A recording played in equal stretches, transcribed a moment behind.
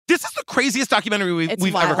craziest documentary we've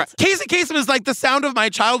ever heard. Casey Kasem is like the sound of my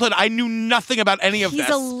childhood. I knew nothing about any of this.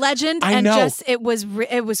 He's a legend, I and know. just it was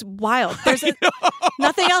wild. There's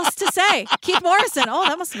nothing else to say. Keith Morrison. Oh,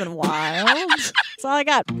 that must have been wild. That's all I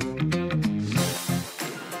got.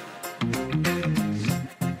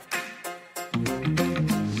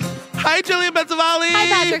 Hi, Jillian Benzavalli. Hi,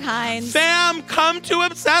 Patrick Hines. Fam, come to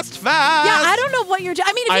Obsessed Fest. Yeah, I don't know what you're doing.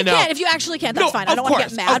 I mean, if you actually can, that's fine. I don't want to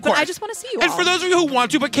get mad, but I just want to see you And all. for those of you who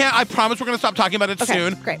want to but can't, I promise we're going to stop talking about it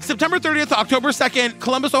soon. Great. September 30th to October 2nd,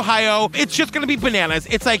 Columbus, Ohio. It's just going to be bananas.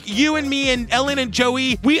 It's like you and me and Ellen and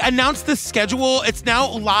Joey. We announced the schedule. It's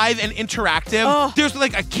now live and interactive. Oh. There's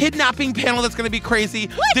like a kidnapping panel that's going to be crazy.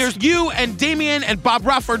 What? There's you and Damien and Bob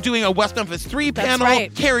Ruff are doing a West Memphis 3 panel.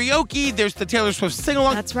 Right. Karaoke. There's the Taylor Swift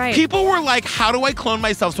sing-along. That's right. People were like, how do I clone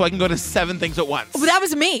myself so I can go to 7 things at once? Well, that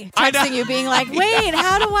was me texting you, being like, wait,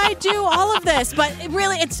 how do I do all of this? But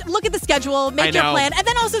really, it's look at the schedule, make your plan, and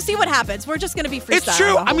then also see what happens. We're just going to be freestyle. It's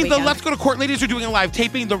true. I mean, weekend. the Let's Go to Court ladies are doing a live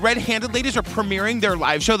taping. The Red Handed ladies are premiering their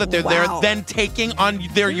live show that they're there then taking on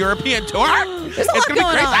their European tour. There's a lot gonna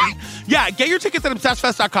going be crazy. on. Yeah, get your tickets at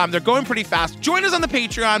obsessedfest.com. They're going pretty fast. Join us on the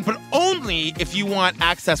Patreon, but only if you want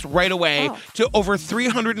access right away to over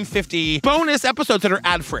 350 bonus episodes that are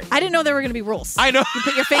ad-free. I didn't know there were going to be rules. I know. You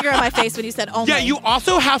put your finger on my face when you said only. Yeah, you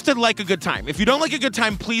also have to like a good time. If you don't like a good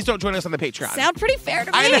time, please don't join us on the Patreon. Sound pretty fair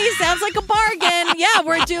to me. Sounds like a bargain. Yeah,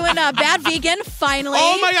 we're doing a Bad Vegan, finally.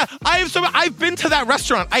 Oh my God. I've been to that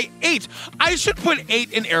restaurant. I ate. I should put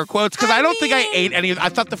ate in air quotes because I don't think I ate any of it. I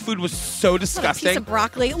thought the food was so disgusting. A piece of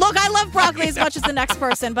broccoli. Look, I love broccoli as much as the next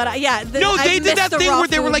person, but they did that thing where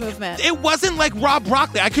they were like, movement. It wasn't like raw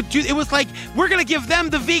broccoli. It was like, we're going to give them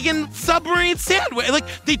the vegan submarine sandwich. Like,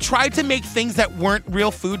 they tried to make things that weren't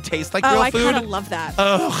real food taste like real food. I kind of love that.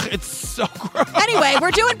 Ugh, it's so gross. Anyway,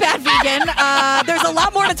 we're doing Bad Vegan. There's a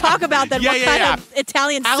lot more to talk about than what kind of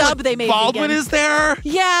Italian sub they made Baldwin vegan. is there.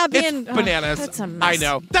 Yeah, it's bananas. That's a mess. I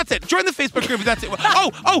know. That's it. Join the Facebook group. That's it.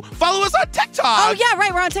 Follow us on TikTok. Oh, yeah,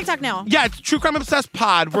 right. We're on TikTok now. Yeah, it's True Crime Obsessed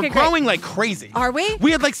Pod. We're growing like crazy. Are we?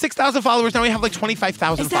 We had like 6,000 followers. Now we have like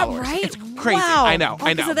 25,000 followers. Is that right? It's crazy. Wow. I know.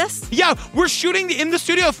 Because of this? Yeah, we're shooting in the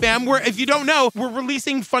studio, fam. Where, if you don't know, we're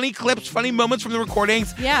releasing funny clips, funny moments from the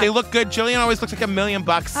recordings. Yeah. They look good. Jillian always looks like $1 million.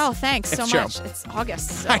 Oh, thanks so true. much. It's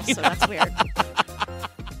August still, so that's weird.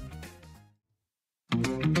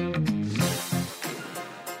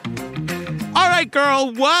 All right,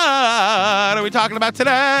 girl, what are we talking about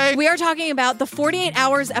today? We are talking about the 48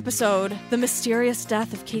 Hours episode, The Mysterious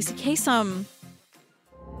Death of Casey Kasem.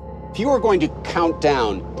 If you were going to count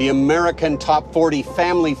down the American top 40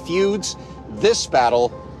 family feuds, this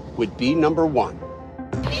battle would be number 1.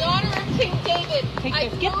 The honor of King David.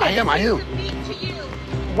 I am.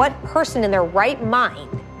 What person in their right mind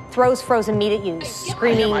throws frozen meat at you,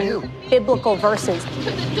 screaming biblical verses? To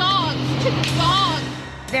the dogs, to the dogs.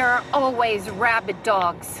 There are always rabid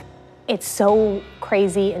dogs. It's so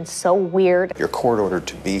crazy and so weird. You're court ordered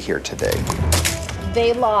to be here today.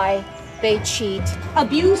 They lie, they cheat.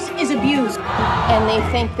 Abuse is abuse. And they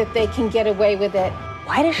think that they can get away with it.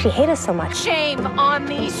 Why does she hate us so much? Shame on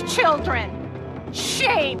these children.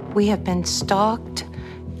 Shame. We have been stalked,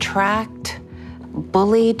 tracked,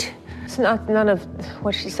 bullied. None of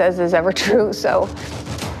what she says is ever true, so.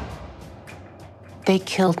 They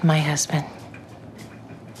killed my husband.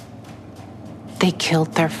 They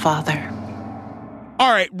killed their father. All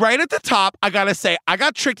right, right at the top, I gotta say, I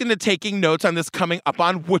got tricked into taking notes on this coming up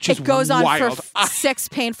on, which is It goes on wild. for 6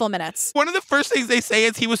 painful minutes. One of the first things they say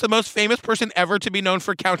is he was the most famous person ever to be known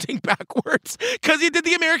for counting backwards because he did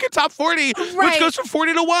the American Top 40, which goes from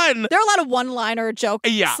 40 to 1. There are a lot of one-liner jokes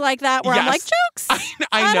like that where I'm like, jokes?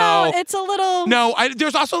 I know. It's a little... No,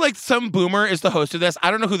 there's also like some boomer is the host of this. I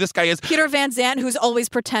don't know who this guy is. Peter Van Zandt, who's always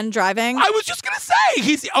pretend driving. I was just going to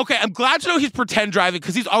say, I'm glad to know he's pretend driving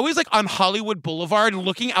because he's always like on Hollywood Boulevard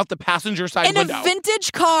looking out the passenger side window. In a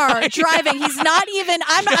vintage car driving. He's not even,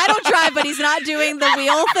 I don't drive, but he's not doing the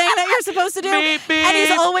wheel thing that you're supposed to do. Beep, beep. And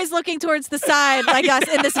he's always looking towards the side like us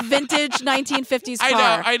in this vintage 1950s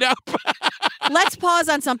car. I know. Let's pause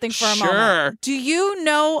on something for a moment. Do you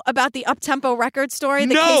know about the Uptempo record story,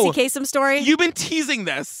 the Casey Kasem story? You've been teasing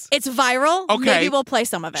this. It's viral. Okay. Maybe we'll play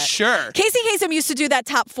some of it. Sure. Casey Kasem used to do that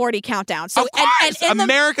top 40 countdown. So, of course, and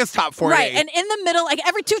America's top 40. Right, and in the middle, like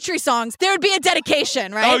every Two Tree songs, there would be a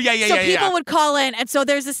dedication, right? Oh, yeah. So people would call in, and so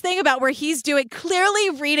there's this thing about where he's clearly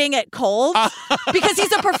reading it cold because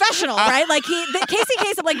he's a professional, right? Like Casey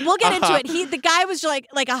Kasem, like we'll get into it. The guy was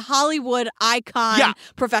like a Hollywood icon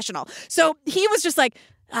professional. So he was just like,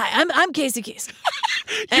 I'm Casey Kasem.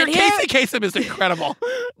 Your Casey Kasem is incredible.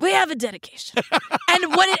 We have a dedication.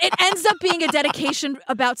 And what it ends up being a dedication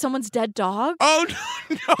about someone's dead dog. Oh,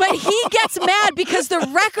 no. But he gets mad because the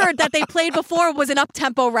record that they played before was an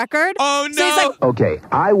up-tempo record. Oh, no. So he's like, okay,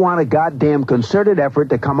 I want a goddamn concerted effort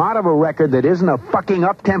to come out of a record that isn't a fucking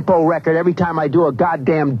up-tempo record every time I do a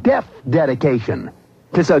goddamn death dedication.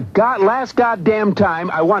 It's a last goddamn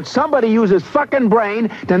time I want somebody to use his fucking brain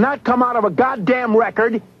to not come out of a goddamn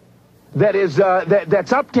record that is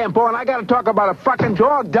that's up-tempo, and I got to talk about a fucking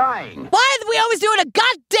dog dying. why are we always doing a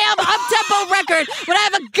goddamn up-tempo record when I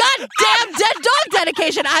have a goddamn dead dog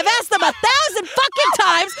dedication? I've asked them 1,000 fucking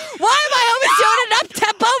times, why am I always doing an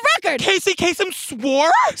up-tempo record? Casey Kasem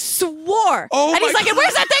swore? Swore. Oh, and he's like, and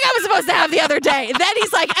where's that thing I was supposed to have the other day? And then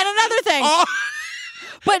he's like, and another thing. Oh.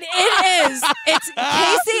 But it's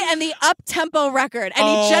Casey and the up-tempo record. And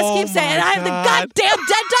he just keeps saying, I have the goddamn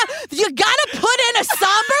dead dog. You gotta put in a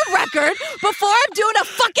somber record before I'm doing a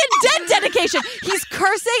fucking dead dedication. He's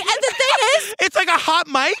cursing. And the thing is, it's like a hot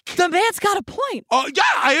mic. The man's got a point. Oh, yeah,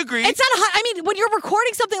 I agree. It's not a hot, I mean, when you're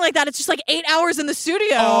recording something like that, it's just like 8 hours in the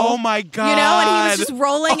studio. Oh, my God. You know, and he was just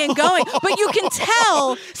rolling and going. But you can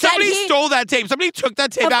tell somebody stole that tape. Somebody took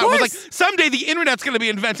that tape out and was like, course. someday the internet's going to be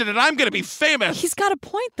invented and I'm going to be famous. He's got a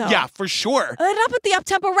point, though. Yeah, for sure. End up with the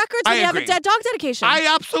up-tempo records when you have a dead dog dedication.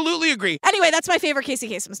 I absolutely agree. Anyway, that's my favorite Casey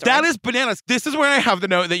Kasem story. That is bananas. This is where I have the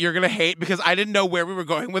note that you're going to hate because I didn't know where we were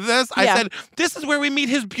going with this. I said, this is where we meet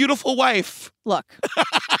his beautiful wife. Look.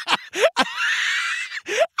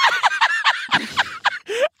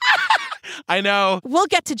 I know. We'll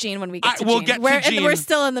get to Gene when we get to Gene. We'll get to Gene. We're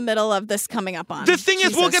still in the middle of this coming up on. The thing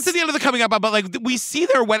is, we'll get to the end of the coming up on, but like we see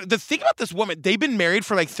their wedding. The thing about this woman, they've been married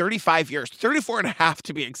for like 35 years, 34 and a half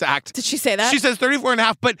to be exact. Did she say that? She says 34 and a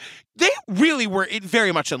half, but they really were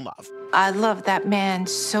very much in love. I love that man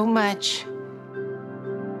so much.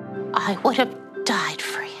 I would have died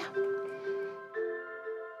for him.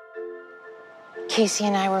 Casey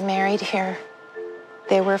and I were married here.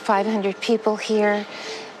 There were 500 people here.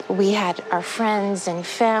 We had our friends and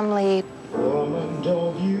family.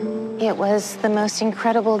 It was the most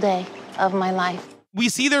incredible day of my life. We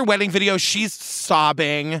see their wedding video. She's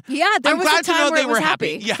sobbing. Yeah, there was a time where it was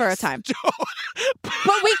happy Yes. for a time.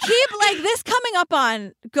 But we keep, like, this coming up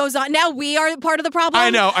on goes on. Now we are part of the problem. I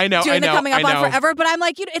know. Doing the coming up on forever. But I'm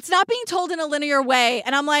like, it's not being told in a linear way.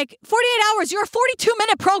 And I'm like, 48 hours, you're a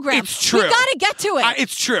 42-minute program. It's true. We got to get to it.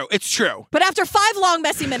 It's true. But after 5 long,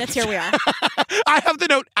 messy minutes, here we are. I have the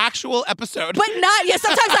note, actual episode. But not,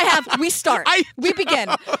 sometimes I have, we start. We begin.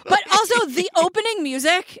 But also, the opening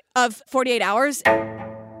music of 48 Hours,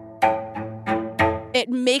 it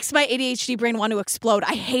makes my ADHD brain want to explode.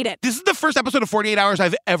 I hate it. This is the first episode of 48 Hours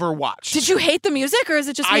I've ever watched. Did you hate the music or is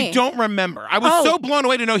it just me? I don't remember. I was so blown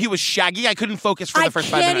away to know he was Shaggy, I couldn't focus for the first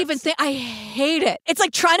 5 minutes. I can't even think. I hate it. It's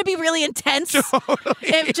like trying to be really intense. Totally.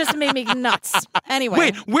 It just made me nuts. Anyway.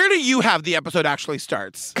 Wait, where do you have the episode actually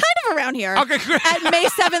starts? Kind of around here. Okay, great. At May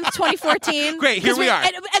 7th, 2014. Great, here we are.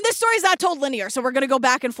 And this story's not told linear, so we're going to go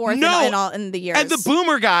back and forth in the years. And the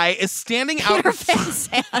boomer guy is standing out. Peter Van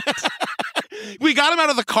Sant. We got him out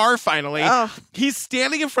of the car finally. Oh. He's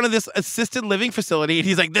standing in front of this assisted living facility, and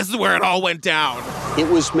he's like, this is where it all went down. It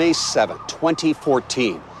was May 7th,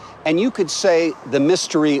 2014. And you could say the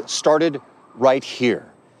mystery started right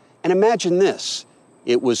here. And imagine this.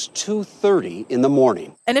 It was 2:30 in the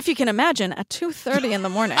morning. And if you can imagine, at 2:30 in the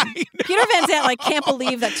morning, Peter Van Sant can't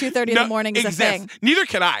believe that 2:30 in the morning is a thing. Neither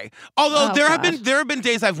can I. Although there have been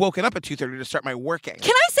days I've woken up at 2:30 to start my working.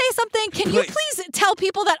 Can I say something? Can you please tell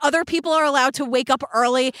people that other people are allowed to wake up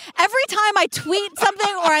early? Every time I tweet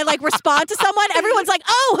something or I respond to someone, everyone's like,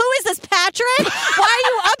 "Oh, who is this, Patrick? Why are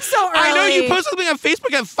you up so early?" I know you posted something on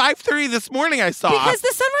Facebook at 5:30 this morning. I saw because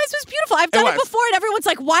the sunrise was beautiful. I've done it before, and everyone's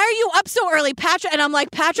like, "Why are you up so early, Patrick?" And I'm like,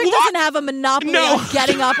 Patrick doesn't have a monopoly on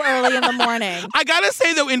getting up early in the morning. I gotta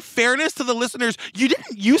say, though, in fairness to the listeners, you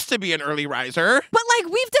didn't used to be an early riser. But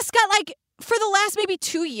we've discussed, for the last maybe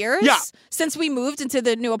 2 years since we moved into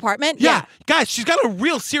the new apartment. Yeah. Guys, she's got a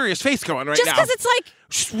real serious face going right now. Just because it's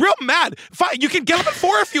she's real mad. Fine, you can get up at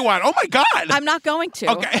 4 if you want. Oh my God. I'm not going to.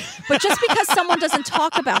 Okay. But just because someone doesn't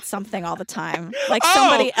talk about something all the time,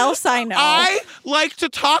 somebody else I know. I like to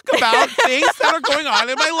talk about things that are going on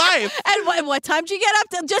in my life. And what time do you get up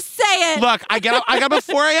to? Just say it. Look, I got up at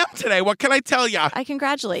 4 a.m. today. What can I tell you? I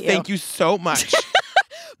congratulate you. Thank you so much.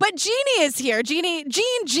 But Jeannie is here.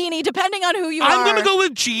 Jeannie, depending on who you are. I'm going to go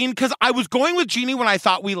with Jean because I was going with Jeannie when I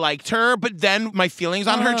thought we liked her, but then my feelings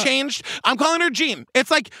on her changed. I'm calling her Jean. It's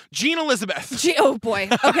like Jean Elizabeth. Oh, boy.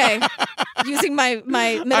 Okay. Using my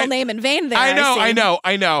middle name in vain there. I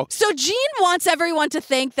know. So Jean wants everyone to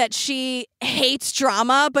think that she hates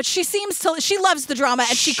drama, but she loves the drama,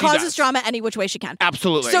 and she causes does. drama any which way she can.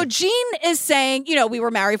 Absolutely. So Jean is saying, we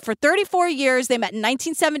were married for 34 years. They met in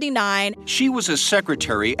 1979. She was a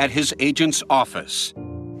secretary at his agent's office.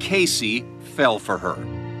 Casey fell for her.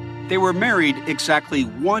 They were married exactly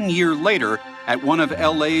 1 year later at one of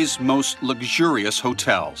LA's most luxurious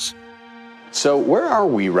hotels. So where are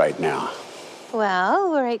we right now?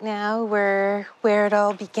 Well, right now we're where it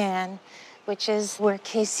all began, which is where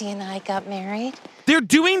Casey and I got married. They're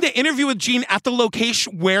doing the interview with Jean at the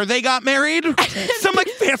location where they got married. Some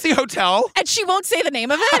fancy hotel. And she won't say the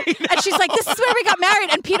name of it. And she's like, this is where we got married.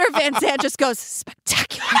 And Peter Van Zandt just goes,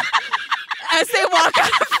 spectacular. As they walk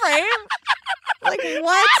out of frame. Like,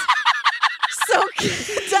 what? So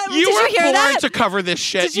did you were hear born that? to cover this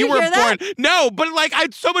shit. Did you were hear born. that? No, but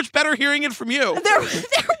it's so much better hearing it from you. They're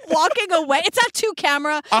walking away. It's not two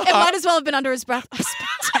camera. It might as well have been under his breath.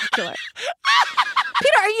 Spectacular.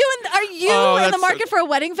 Peter, are you in the market for a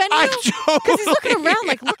wedding venue? Because he's looking around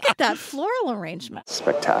like, look at that floral arrangement.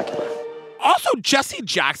 Spectacular. Also, Jesse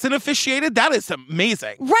Jackson officiated. That is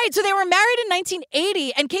amazing. Right. So they were married in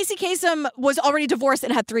 1980, and Casey Kasem was already divorced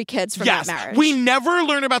and had 3 kids from that marriage. We never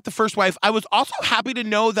learned about the first wife. I was also happy to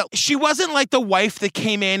know that she wasn't like the wife that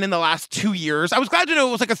came in the last 2 years. I was glad to know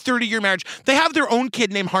it was like a 30-year marriage. They have their own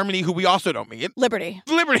kid named Harmony, who we also don't meet. Liberty.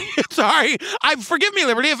 Sorry. Forgive me,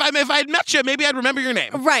 Liberty. If I'd met you, maybe I'd remember your name.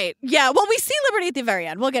 Right. Yeah. Well, we see Liberty at the very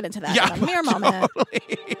end. We'll get into that in a mere moment.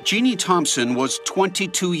 Jeannie Thompson was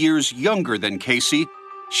 22 years younger than Casey.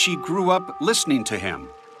 She grew up listening to him.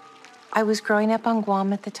 I was growing up on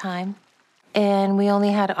Guam at the time, and we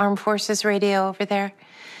only had Armed Forces radio over there.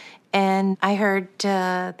 And I heard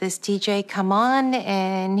this DJ come on,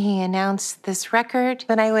 and he announced this record.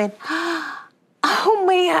 And I went, oh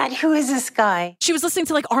my God, who is this guy? She was listening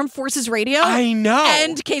to Armed Forces radio. I know.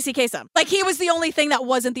 And Casey Kasem. He was the only thing that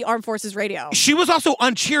wasn't the Armed Forces radio. She was also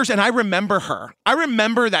on Cheers, and I remember her. I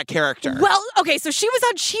remember that character. Well, okay, so she was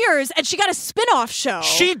on Cheers, and she got a spin-off show.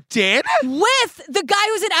 She did? With the guy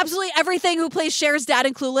who's in absolutely everything, who plays Cher's dad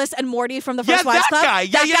in Clueless, and Morty from the First Wives Club. Guy.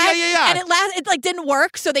 Yeah. And it didn't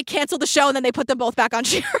work, so they canceled the show, and then they put them both back on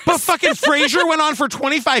Cheers. But fucking Frasier went on for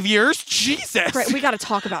 25 years? Jesus. Right, we got to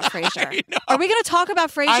talk about Frasier. Are we going to talk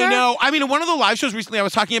about Frasier? I know. I mean, in one of the live shows recently, I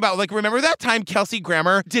was talking about, remember that time Kelsey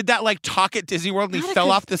Grammer did that, talk at Disney World and he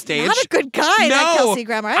fell off the stage? Not a good guy, that Kelsey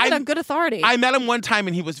Grammer. I have it on good authority. I met him one time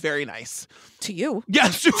and he was very nice. To you?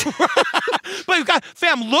 Yes. But God,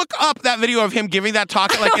 fam, look up that video of him giving that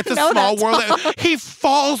talk at It's a Small World. He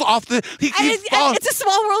falls off the... He falls. It's a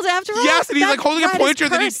small world after all? Yes, and he's holding a pointer,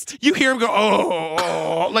 then you hear him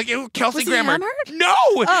go, Kelsey Grammer. Was he No!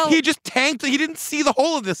 Oh. He just tanked. He didn't see the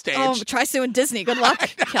whole of the stage. Oh, try suing Disney. Good luck,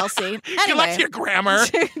 Kelsey. Good luck to your Grammer.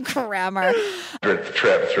 Grammar.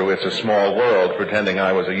 Trip through It's a Small World, pretending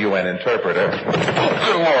I was a UN interpreter. Oh,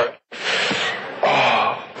 good Lord.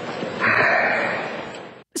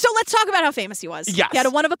 So let's talk about how famous he was. Yes. He had a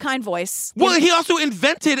one-of-a-kind voice. Well, he also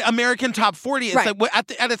invented American Top 40. It's right.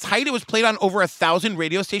 At its height, it was played on over 1,000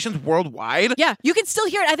 radio stations worldwide. Yeah, you can still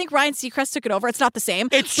hear it. I think Ryan Seacrest took it over. It's not the same.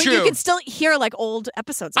 It's but true. You can still hear old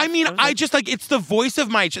episodes. I mean, it's the voice of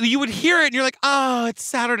my... You would hear it and you're like, oh, it's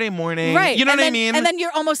Saturday morning. Right. You know what I mean? And then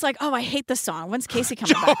you're almost like, oh, I hate this song. When's Casey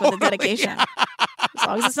coming back with a dedication? Yeah. As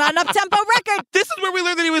long as it's not an up-tempo record. This is where we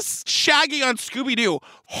learned that he was Shaggy on Scooby-Doo.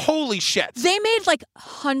 Holy shit. They made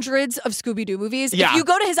hundreds of Scooby-Doo movies. Yeah. If you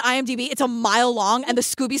go to his IMDb, it's a mile long, and the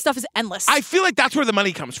Scooby stuff is endless. I feel like that's where the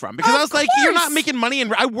money comes from. Because I was like, you're not making money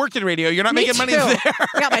I worked in radio. You're not making money there.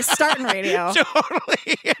 I got my start in radio.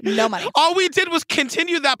 Totally. No money. All we did was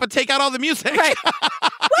continue that, but take out all the music. Right.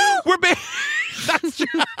 We're That's true.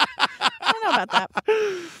 I don't know about that.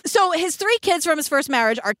 So his 3 kids from his first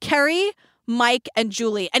marriage are Carrie, Mike, and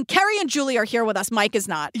Julie. And Carrie and Julie are here with us. Mike is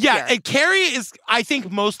not here. And Carrie is, I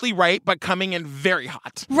think, mostly right, but coming in very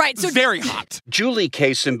hot. Right. So very hot. Julie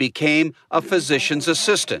Kasem became a physician's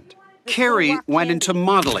assistant. Carrie went into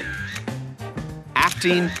modeling,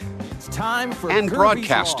 acting, and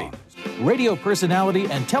broadcasting. Radio personality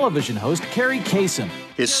and television host Carrie Kasem.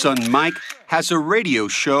 His son Mike has a radio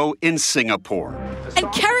show in Singapore.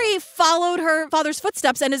 And Carrie followed her father's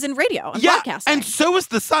footsteps and is in radio and broadcasting. And so is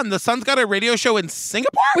the son. The son's got a radio show in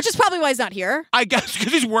Singapore? Which is probably why he's not here. I guess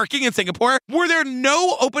because he's working in Singapore. Were there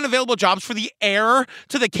no open available jobs for the heir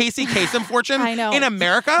to the Casey Kasem fortune in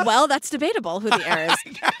America? Well, that's debatable who the heir is.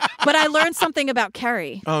 But I learned something about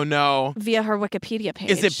Carrie. Oh, no. Via her Wikipedia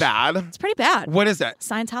page. Is it bad? It's pretty bad. What is it?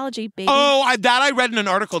 Scientology, baby. Oh, I read in an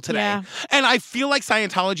article today. Yeah. And I feel like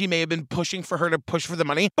Scientology may have been pushing for her to push for the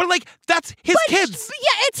money. But, that's his kids.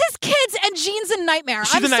 Yeah, it's his kids. kids, and Jean's a nightmare.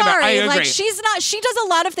 She's I'm a nightmare. sorry. I agree. Like, she does a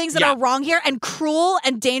lot of things that are wrong here and cruel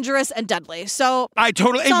and dangerous and deadly. So I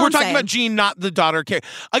totally, and all we're I'm talking saying. about Jean, not the daughter, Carrie.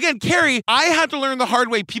 Again, Carrie, I had to learn the hard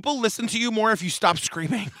way. People listen to you more if you stop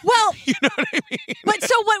screaming. Well, you know what I mean? But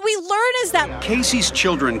so what we learn is that Casey's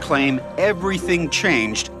children claim everything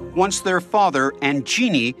changed once their father and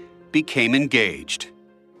Jeannie became engaged.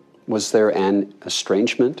 Was there an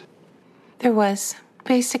estrangement? There was.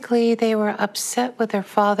 Basically, they were upset with their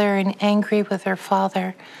father and angry with their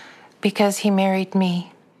father because he married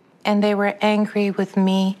me. And they were angry with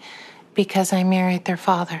me because I married their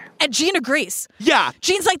father. And Jean agrees. Yeah.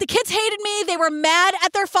 Jean's like, the kids hated me. They were mad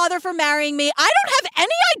at their father for marrying me. I don't have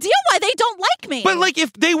any idea why they don't like me. But like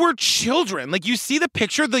if they were children, like you see the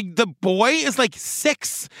picture, the boy is like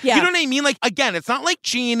 6. Yeah. You know what I mean? Like again, it's not like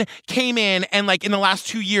Jean came in and like in the last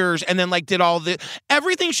 2 years and then like did all the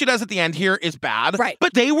everything she does at the end here is bad. Right.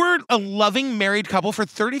 But they were a loving married couple for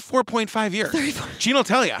 34.5 years. Jean will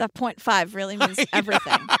tell you. That 0.5 really means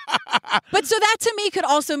everything. But so that to me could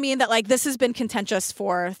also mean that like this has been contentious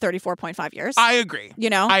for 34.5 years. I agree. You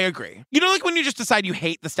know? I agree. You know, like when you just decide you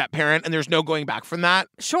hate the step parent and there's no going back from that?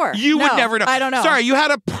 Sure. You would No, never know. I don't know. Sorry, you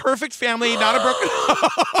had a perfect family, not a broken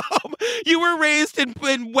home. You were raised in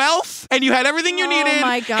wealth and you had everything you needed. Oh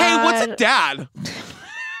my God. Hey, what's a dad?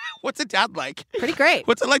 What's a dad like? Pretty great.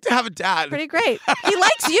 What's it like to have a dad? Pretty great. He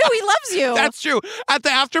likes you. He loves you. That's true. At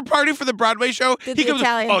the after party for the Broadway show, Did he the comes,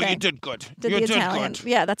 Italian oh, thing. you did good. Did you the did Italian. good.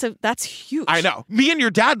 Yeah, that's huge. I know. Me and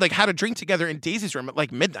your dad like had a drink together in Daisy's room at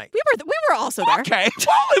like midnight. We were also there. Okay.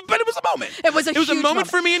 Well, but it was a moment. It was a moment, moment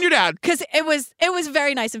for me and your dad. Because it was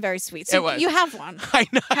very nice and very sweet. So It was. you have one. I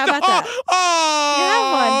know. How about that? Oh, You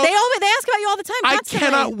have one. They ask about you all the time. I constantly.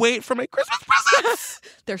 cannot wait for my Christmas presents.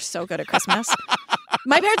 They're so good at Christmas.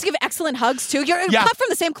 My parents give excellent hugs too. You're Yeah. cut from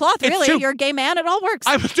the same cloth, It's really. true. You're a gay man. It all works.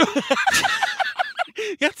 I was doing.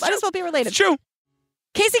 Yeah, it's Might true. as well be related. It's true.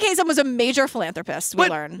 Casey Kasem was a major philanthropist, we But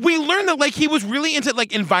learn. we learned that like he was really into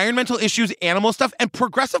like environmental issues, animal stuff, and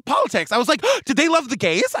progressive politics. I was like, did they love the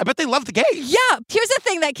gays? I bet they love the gays. Yeah. Here's the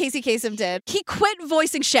thing that Casey Kasem did. He quit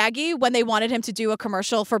voicing Shaggy when they wanted him to do a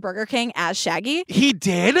commercial for Burger King as Shaggy. He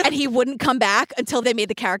did? And he wouldn't come back until they made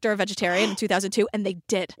the character a vegetarian in 2002, and they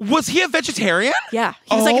did. Was he a vegetarian? Yeah.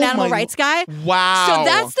 He was like an Oh animal my- rights guy. Wow. So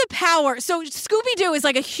that's the power. So Scooby-Doo is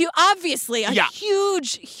like obviously a Yeah.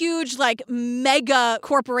 huge like mega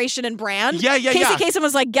corporation and brand. Yeah, yeah, Casey yeah. Kasem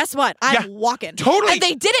was like, guess what? I'm Yeah. walking. Totally. And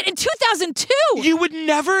they did it in 2002. You would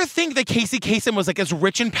never think that Casey Kasem was like as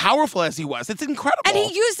rich and powerful as he was. It's incredible. And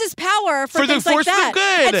he used his power for the things like forces that. of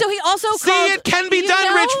good. And so he also See, called, it can be you done,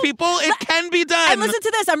 know? rich people. It can be done. And listen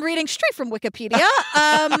to this. I'm reading straight from Wikipedia.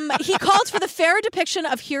 He called for the fairer depiction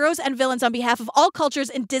of heroes and villains on behalf of all cultures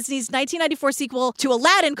in Disney's 1994 sequel to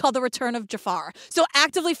Aladdin called The Return of Jafar. So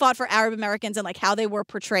actively fought for Arab Americans and like how they were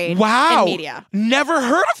portrayed Wow. in media. Never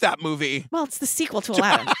heard of that movie. Well, it's the sequel to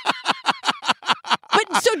Aladdin.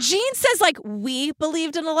 But so Gene says like we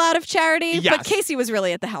believed in a lot of charity, Yes. but Casey was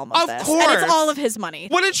really at the helm of Of this. course. And it's all of his money.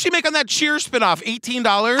 What did she make on that Cheers spinoff?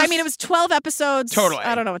 $18? I mean, it was 12 episodes. Totally.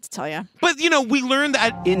 I don't know what to tell you. But, you know, we learned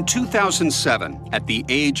that In 2007, at the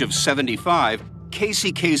age of 75,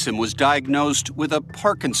 Casey Kasem was diagnosed with a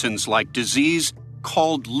Parkinson's-like disease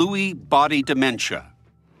called Lewy body dementia.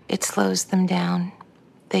 It slows them down.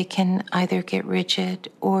 They can either get rigid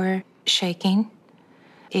or shaking.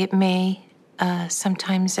 It may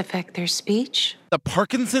sometimes affect their speech. the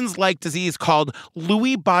Parkinson's-like disease called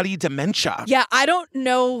Lewy body dementia. Yeah, I don't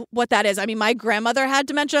know what that is. I mean, my grandmother had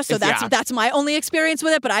dementia, so Yeah. that's my only experience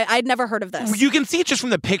with it, but I'd never heard of this. You can see it just from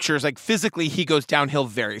the pictures. Like, physically, he goes downhill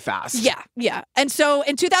very fast. Yeah. And so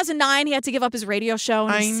in 2009, he had to give up his radio show,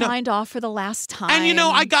 and he I know. signed off for the last time. And, you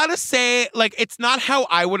know, I gotta say, like, it's not how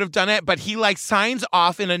I would have done it, but he, like, signs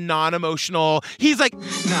off in a non-emotional... He's like...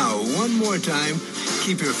 Now, one more time,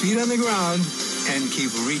 keep your feet on the ground and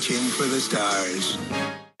keep reaching for the stars.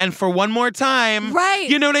 And for one more time, Right.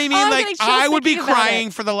 You know what I mean? Oh, I'm like, getting chills I would be thinking about crying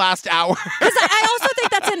it. for the last hour. Because I also think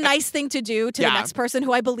that's a nice thing to do to Yeah. the next person,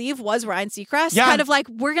 who I believe was Ryan Seacrest. Yeah. Kind of like,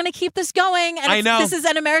 we're going to keep this going. And I know. this is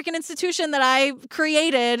an American institution that I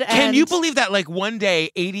created. Can and you believe that, like, one day,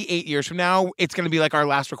 88 years from now, it's going to be like our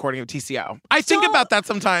last recording of TCO? I think about that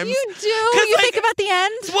sometimes. You do? You think about the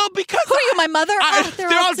end? Well, because... Who are you, my mother? They're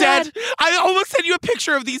all dead. I almost sent you a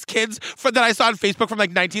picture of these kids that I saw on Facebook from, like,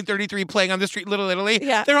 1933 playing on the street in Little Italy.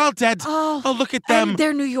 Yeah. They're all dead. Oh, look at them. And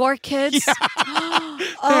they're New York kids. Yeah.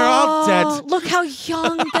 They're all dead. Look how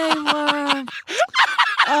young they were.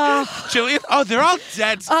 Oh. Jillian? Oh, they're all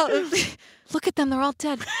dead. Oh, look at them. They're all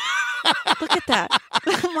dead. Look at that.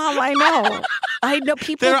 Mom, I know. I know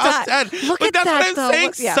people They're die. upset. Look but at that's that, what I'm though. saying.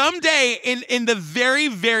 Look- yeah. Someday in the very,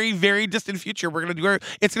 very, very distant future, we're going to do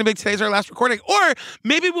it's going to be today's our last recording. Or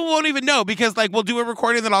maybe we won't even know because like we'll do a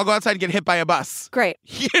recording, then I'll go outside and get hit by a bus. Great.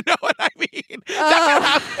 You know what I mean?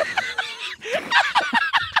 That could happen.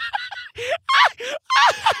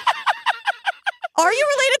 Are you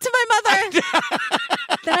related to my mother?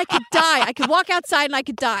 Then I could die. I could walk outside and I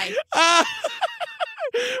could die.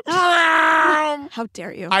 How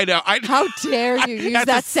dare you? I know. How dare you use That's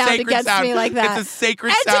that a sound sacred against sound. me like that? It's a sacred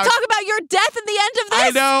and sound. to talk about your death at the end of this. I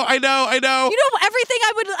know. You know everything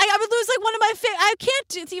I would lose like one of my I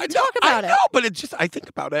can't even talk about I know, but it's just I think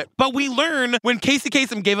about it. But we learn when Casey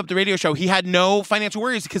Kasem gave up the radio show, he had no financial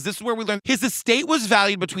worries because this is where we learn his estate was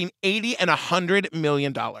valued between $80 and $100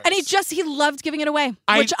 million. And he loved giving it away,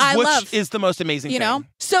 which I love. Which is the most amazing you thing. know?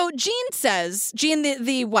 So Jean says,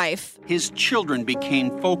 the wife. His children became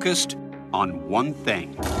focused on one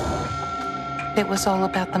thing. It was all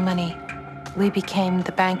about the money. We became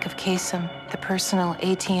the Bank of Kasem, the personal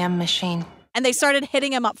ATM machine. And they started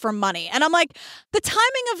hitting him up for money. And I'm like, the timing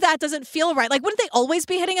of that doesn't feel right. Like, wouldn't they always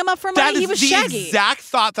be hitting him up for money? That is He was the Shaggy. exact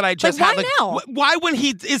thought that I just Like, had. why now? Why when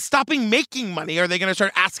he is stopping making money, are they going to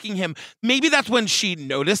start asking him? Maybe that's when she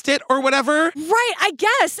noticed it or whatever. Right, I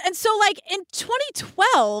guess. And so, like, in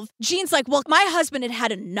 2012, Jean's like, well, my husband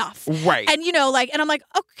had enough. Right. And, and I'm like,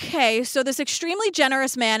 okay, so this extremely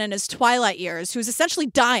generous man in his twilight years who's essentially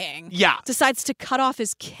dying decides to cut off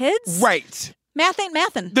his kids? Right. Math ain't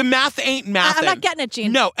mathin'. The math ain't mathin'. I'm not getting it,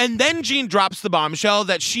 Jean. No, and then Jean drops the bombshell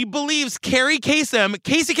that she believes Carrie Kasem,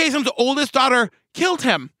 Casey Kasem's oldest daughter, killed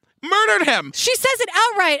him, murdered him. She says it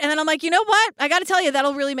outright, and then I'm like, you know what? I got to tell you,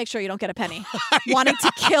 that'll really make sure you don't get a penny. Wanting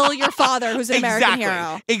to kill your father, who's an American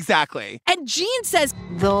hero. Exactly. And Jean says,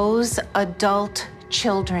 those adult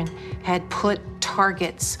children had put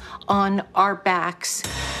targets on our backs.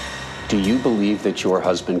 Do you believe that your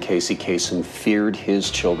husband, Casey Kasem, feared his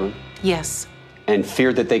children? Yes. And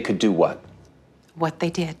feared that they could do what? What they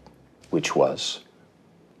did. Which was?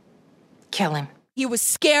 Kill him. He was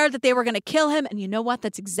scared that they were going to kill him, and you know what?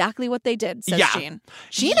 That's exactly what they did, says Jean.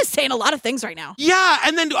 Jean is saying a lot of things right now. Yeah,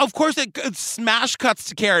 and then, of course, it smash cuts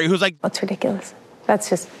to Carrie, who's like... That's ridiculous.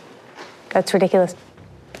 That's ridiculous.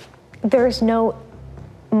 There's no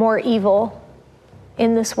more evil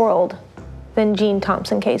in this world than Jean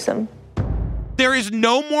Thompson Kasem. There is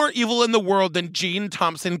no more evil in the world than Jean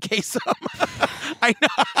Thompson Kasem. I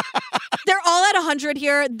know. They're all at 100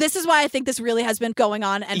 here. This is why I think this really has been going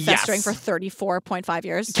on and festering for 34.5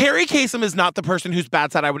 years. Carrie Kasem is not the person whose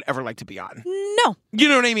bad side I would ever like to be on. No. You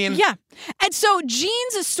know what I mean? Yeah. And so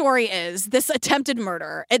Jean's story is this attempted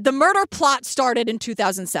murder. The murder plot started in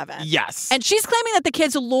 2007. Yes. And she's claiming that the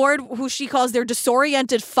kids lured who she calls their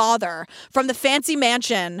disoriented father from the fancy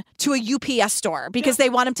mansion to a UPS store because they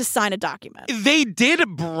want him to sign a document. They did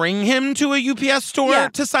bring him to a UPS store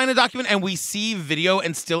to sign a document, and we see video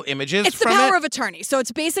and still images It's the from power it. of attorney. So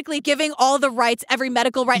it's basically giving all the rights, every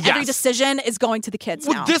medical right, every decision is going to the kids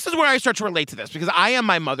now. This is where I start to relate to this because I am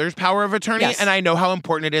my mother's power of attorney, and I know how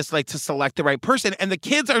important it is to select the right person. And the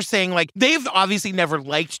kids are saying like they've obviously never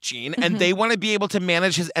liked Jean, and they want to be able to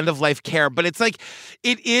manage his end of life care. But it's like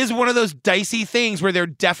it is one of those dicey things where they're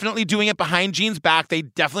definitely doing it behind Jean's back. They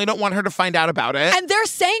definitely don't want her to find out about it. And they're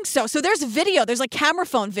saying so. So there's video. There's like camera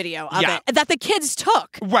phone video of it that the kids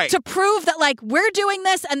took to prove that like we're doing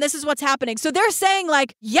this and this is what's happening. So they're saying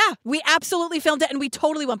like, yeah, we absolutely filmed it and we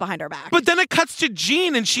totally went behind our back. But then it cuts to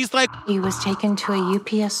Jean and she's like, he was taken to a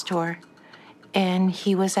UPS store and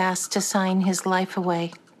he was asked to sign his life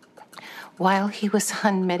away while he was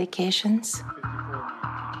on medications.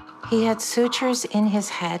 He had sutures in his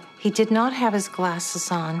head. He did not have his glasses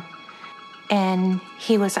on, and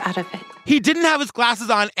he was out of it. He didn't have his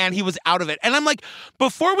glasses on and he was out of it. And I'm like,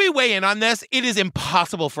 before we weigh in on this, it is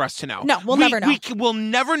impossible for us to know. No, we'll never know. We will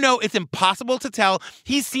never know. It's impossible to tell.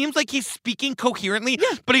 He seems like he's speaking coherently,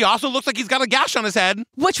 but he also looks like he's got a gash on his head.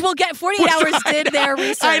 Which we'll get. 48 Hours did their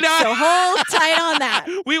research. I know. So hold tight on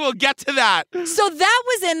that. We will get to that. So that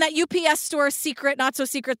was in that UPS store secret, not so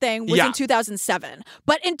secret thing was in 2007.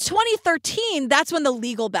 But in 2013, that's when the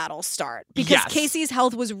legal battles start because Casey's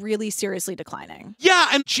health was really seriously declining. Yeah,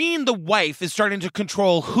 and Jean, the wife, is starting to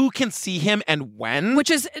control who can see him and when.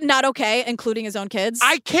 Which is not okay, including his own kids.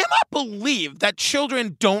 I cannot believe that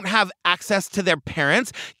children don't have access to their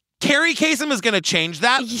parents. Carrie Kasem is going to change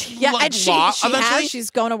that and she eventually. She's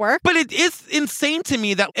going to work. But it is insane to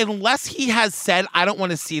me that unless he has said, I don't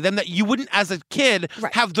want to see them, that you wouldn't, as a kid,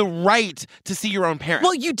 have the right to see your own parents.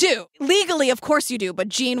 Well, you do. Legally, of course you do. But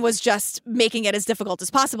Jean was just making it as difficult as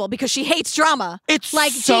possible because she hates drama. It's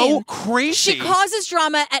like so Jean, crazy. She causes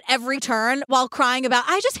drama at every turn while crying about,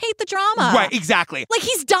 I just hate the drama. Right, exactly. Like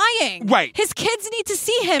he's dying. Right. His kids need to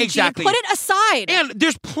see him. Exactly. Jean, put it aside. And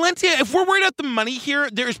there's plenty, if we're worried about the money here,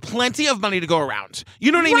 there's plenty of money to go around.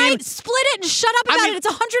 You know what I mean? Right, split it and shut up about it. It's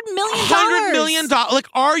 $100 million. $100 million. Like,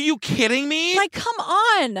 are you kidding me? Like, come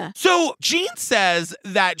on. So Jean says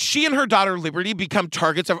that she and her daughter Liberty become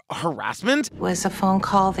targets of harassment. It was a phone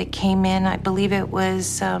call that came in. I believe it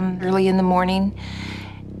was early in the morning.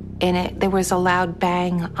 And there was a loud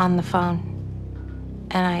bang on the phone.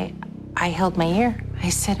 And I held my ear. I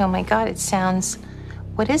said, oh my God, it sounds,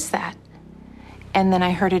 what is that? And then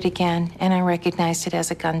I heard it again, and I recognized it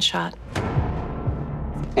as a gunshot.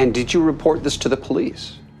 And did you report this to the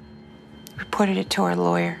police? Reported it to our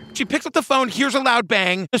lawyer. She picks up the phone, hears a loud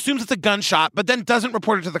bang, assumes it's a gunshot, but then doesn't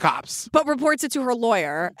report it to the cops. But reports it to her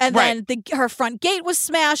lawyer. And then her front gate was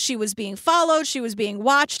smashed. She was being followed. She was being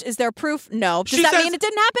watched. Is there proof? No. Does that mean it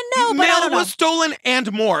didn't happen? No, but I don't know. Mail was stolen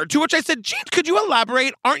and more. To which I said, Jean, could you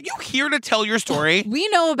elaborate? Aren't you here to tell your story? We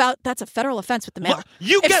know about, that's a federal offense with the mail. Well,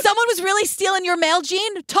 if someone was really stealing your mail,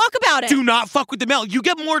 Jean, talk about it. Do not fuck with the mail. You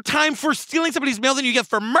get more time for stealing somebody's mail than you get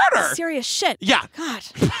for murder. Serious shit. Yeah. God.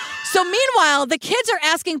 So meanwhile, the kids are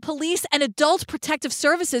asking police and adult protective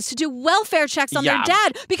services to do welfare checks on their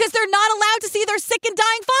dad because they're not allowed to see their sick and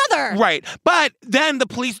dying father. Right. But then the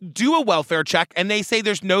police do a welfare check and they say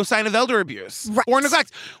there's no sign of elder abuse or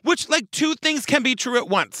neglect, which like two things can be true at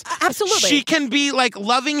once. Absolutely. She can be like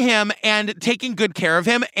loving him and taking good care of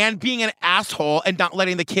him and being an asshole and not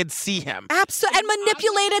letting the kids see him. Absolutely. And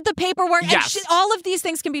manipulated the paperwork. Yes. And all of these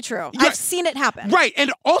things can be true. I've seen it happen. Right.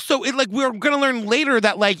 And also, we're going to learn later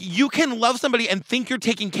that like you can love somebody and think you're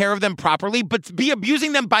taking care of them properly, but be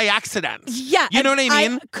abusing them by accident. Yeah. You know what I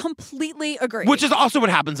mean? I completely agree. Which is also what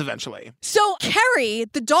happens eventually. So Carrie,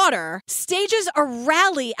 the daughter, stages a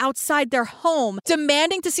rally outside their home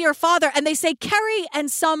demanding to see her father. And they say Carrie and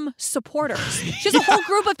some supporters. She has a whole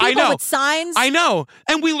group of people with signs. I know.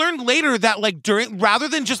 And we learned later that like rather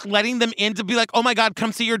than just letting them in to be like, oh my God,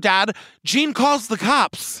 come see your dad, Jean calls the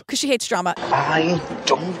cops. Because she hates drama. I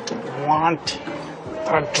don't want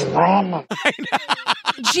the drama.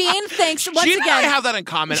 Jean thinks, once Jean again. and I have that in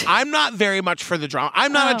common. I'm not very much for the drama.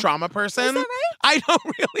 I'm not a drama person. Is that right? I don't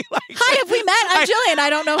really like Hi, it. have we met? I'm Jillian. I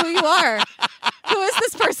don't know who you are. Who is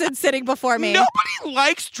this person sitting before me? Nobody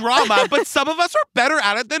likes drama, but some of us are better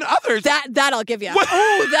at it than others. That I'll give you.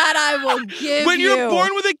 Oh, that I will give you. When you're born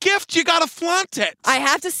with a gift, you gotta flaunt it. I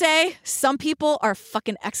have to say, some people are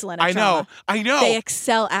fucking excellent at drama. I know. They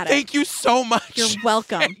excel at it. Thank you so much. You're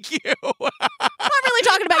welcome. Thank you. I'm not really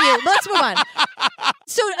talking about you. Let's move on.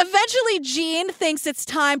 So eventually, Jean thinks it's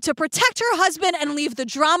time to protect her husband and leave the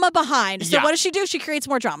drama behind. So what does she do? She creates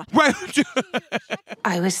more drama. Right.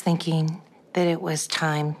 I was thinking that it was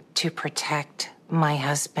time to protect my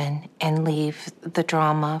husband and leave the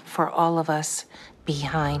drama for all of us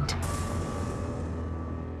behind.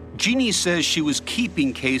 Jeannie says she was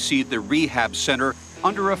keeping Casey at the rehab center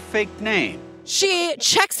under a fake name. She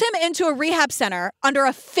checks him into a rehab center under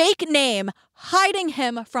a fake name, hiding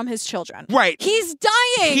him from his children. Right. He's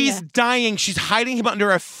dying. He's dying. She's hiding him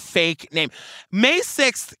under a fake name. May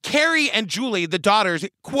 6th, Carrie and Julie, the daughters,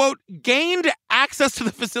 quote, gained access to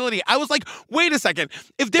the facility. I was like, wait a second.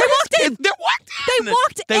 If they walked in.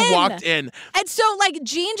 They walked in. And so, like,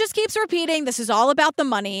 Jean just keeps repeating, this is all about the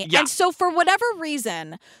money. Yeah. And so, for whatever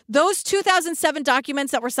reason, those 2007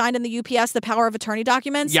 documents that were signed in the UPS, the power of attorney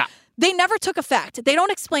documents, they never took effect. They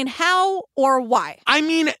don't explain how or why. I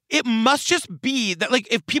mean, it must just be that, like,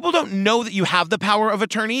 if people don't know that you have the power of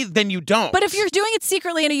attorney, then you don't. But if you're doing it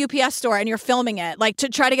secretly in a UPS store and you're filming it, like, to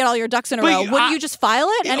try to get all your ducks in a row, wouldn't you just file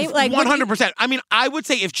it? 100%. I mean, I would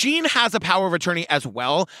say if Jean has a power of attorney as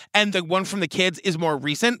well, and the one from the kids is more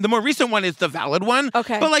recent, the more recent one is the valid one.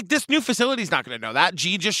 Okay. But, like, this new facility's not going to know that.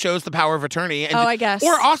 Jean just shows the power of attorney. And I guess.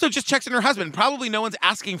 Or also just checks in her husband. Probably no one's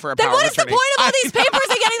asking for a power of attorney. Then what is the point of all these papers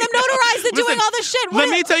and getting them notarized and doing all this shit? Let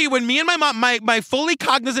me tell you, when me and my mom, my fully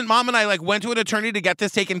cognizant mom and I like went to an attorney to get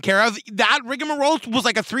this taken care of, that rigmarole was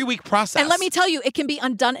like a 3-week process. And let me tell you, it can be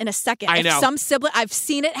undone in a second. I know. If some sibling, I've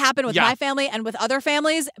seen it happen with my family and with other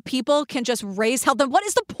families, people can just raise hell. Then what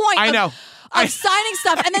is the point of signing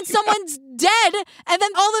stuff? And then someone's dead, and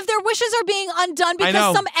then all of their wishes are being undone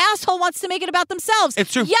because some asshole wants to make it about themselves.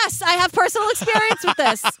 It's true. Yes, I have personal experience with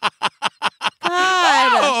this. God.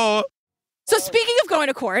 Oh. So speaking of going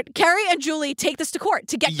to court, Carrie and Julie take this to court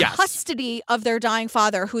to get custody of their dying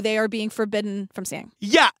father, who they are being forbidden from seeing.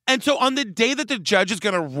 Yeah. And so on the day that the judge is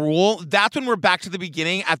going to rule, that's when we're back to the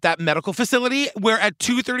beginning at that medical facility where at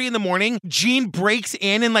 2:30 in the morning, Jean breaks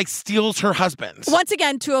in and like steals her husband. Once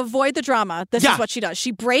again, to avoid the drama, this is what she does.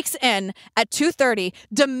 She breaks in at 2:30,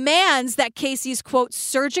 demands that Casey's, quote,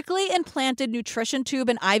 surgically implanted nutrition tube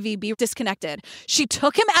and IV be disconnected. She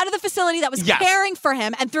took him out of the facility that was caring for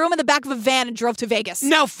him and threw him in the back of a van and drove to Vegas.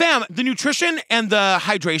 Now, fam, the nutrition and the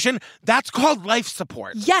hydration, that's called life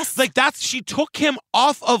support. Yes. Like she took him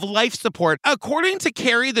off of life support. According to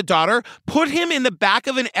Carrie, the daughter, put him in the back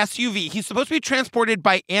of an SUV. He's supposed to be transported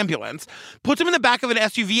by ambulance, puts him in the back of an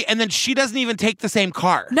SUV, and then she doesn't even take the same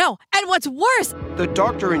car. No. And what's worse, the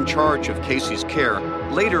doctor in charge of Casey's care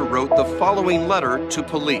later wrote the following letter to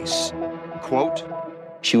police. Quote,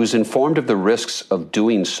 she was informed of the risks of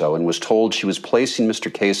doing so and was told she was placing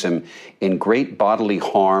Mr. Kasem in great bodily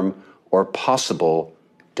harm or possible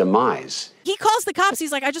demise. He calls the cops.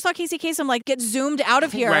 He's like, I just saw Casey Kasem get zoomed out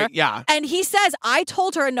of here. Right, yeah. And he says, I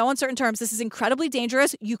told her in no uncertain terms, this is incredibly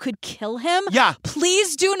dangerous. You could kill him. Yeah.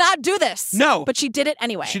 Please do not do this. No. But she did it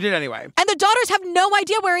anyway. She did anyway. And the daughters have no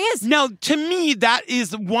idea where he is. Now, to me, that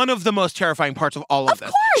is one of the most terrifying parts of all of this.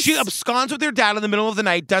 Of course. She absconds with their dad in the middle of the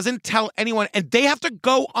night, doesn't tell anyone, and they have to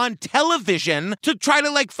go on television to try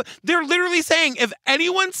to they're literally saying, if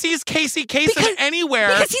anyone sees Casey Kasem anywhere.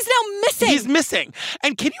 Because he's now missing. He's missing.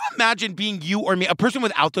 And can you imagine being you or me, a person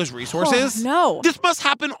without those resources? Oh, no. This must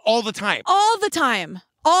happen all the time. All the time.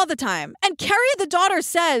 All the time. And Carrie, the daughter,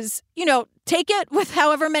 says, take it with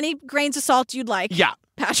however many grains of salt you'd like. Yeah.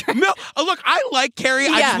 Patrick. No, look, I like Carrie.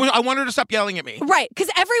 Yeah. I want her to stop yelling at me. Right, because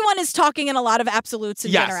everyone is talking in a lot of absolutes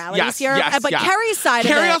and generalities here. But Carrie's side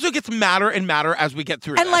of it. Carrie also gets madder and madder as we get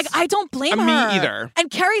through and this. I don't blame her. Me either. And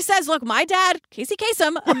Carrie says, look, my dad, Casey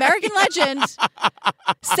Kasem, American legend,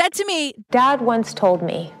 said to me, Dad once told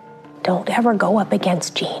me, don't ever go up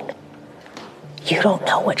against Jean. You don't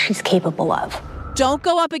know what she's capable of. Don't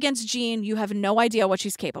go up against Jean. You have no idea what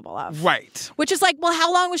she's capable of. Right. Which is well,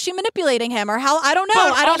 how long was she manipulating him? Or I don't know.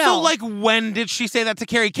 But I don't know. Also, when did she say that to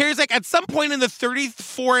Carrie? Carrie's at some point in the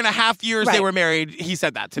 34 and a half years they were married, he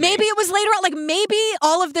said that to me. Maybe it was later on. Maybe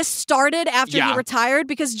all of this started after he retired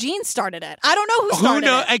because Jean started it. I don't know who started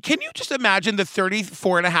it. And can you just imagine the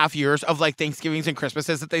 34 and a half years of Thanksgivings and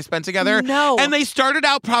Christmases that they spent together? No. And they started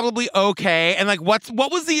out probably okay. And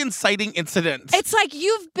what was the inciting incident? It's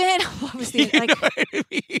you've been, what was the,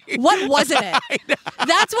 what wasn't it?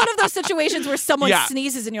 That's one of those situations where someone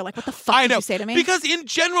sneezes and you're like, what the fuck did you say to me? Because in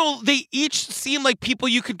general, they each seem like people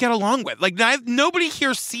you could get along with. Nobody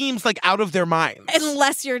here seems out of their minds.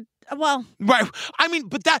 Unless you're, well. Right. I mean,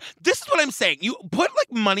 but this is what I'm saying. You put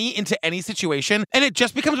money into any situation and it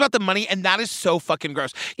just becomes about the money, and that is so fucking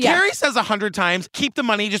gross. Yeah. Carrie says 100 times, keep the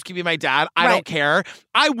money, just give me my dad. I don't care.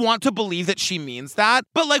 I want to believe that she means that.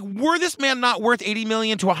 But were this man not worth $80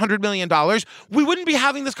 million to $100 million, we wouldn't be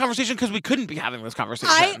having this conversation because we couldn't be having this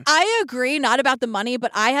conversation. I agree, not about the money,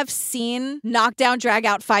 but I have seen knockdown, drag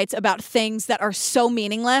out fights about things that are so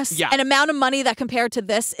meaningless. Yeah. An amount of money that compared to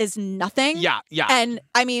this is nothing. Yeah. And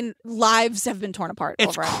I mean, lives have been torn apart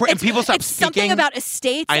over it. And people stop it's speaking. Something about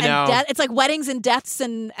estates and death. It's weddings and deaths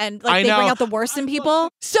and they bring out the worst in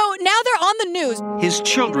people. So now they're on the news. His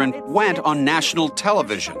children went on national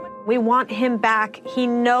television. We want him back. He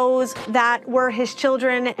knows that we're his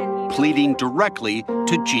children. Pleading directly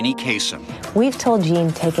to Jeannie Kasem. We've told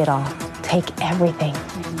Jean, take it all. Take everything.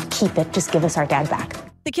 Keep it. Just give us our dad back.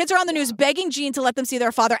 The kids are on the news begging Jean to let them see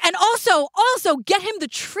their father and also get him the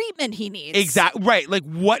treatment he needs. Exactly. Right.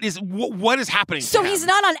 What is happening So to him? He's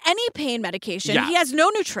not on any pain medication. Yeah. He has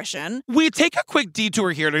no nutrition. We take a quick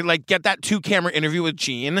detour here to get that 2-camera interview with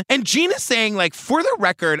Jean. And Jean is saying for the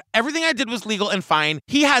record, everything I did was legal and fine.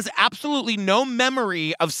 He has absolutely no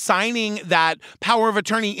memory of signing that power of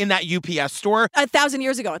attorney in that UPS store 1,000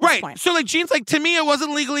 years ago at this point. So Jean's to me, it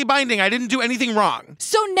wasn't legally binding. I didn't do anything wrong.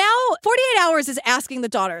 So now 48 Hours is asking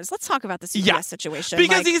the daughters, let's talk about this UPS situation.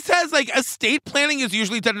 Because he says estate planning is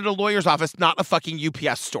usually done at a lawyer's office, not a fucking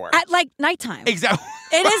UPS store. At nighttime. Exactly.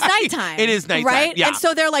 It is nighttime. It is nighttime. Right? Yeah. And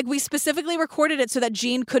so they're we specifically recorded it so that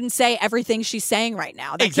Jean couldn't say everything she's saying right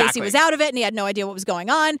now. That Exactly. Casey was out of it and he had no idea what was going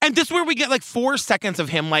on. And this is where we get 4 seconds of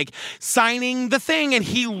him signing the thing and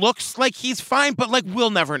he looks like he's fine, but we'll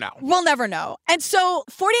never know. We'll never know. And so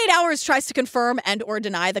 48 Hours tries to confirm and or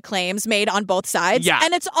deny the claims made on both sides. Yeah.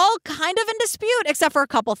 And it's all kind of in dispute except for a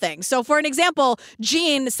couple things. So for an example,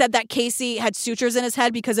 Jean said that Casey had sutures in his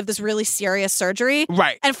head because of this really serious surgery.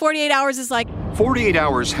 Right. And 48 Hours is 48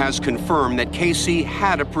 Hours has confirmed that Casey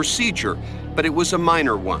had a procedure, but it was a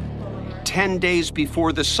minor one. 10 days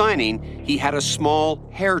before the signing, he had a small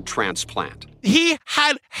hair transplant. He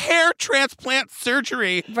had hair transplant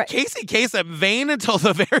surgery. Right. Casey Kasem, vain until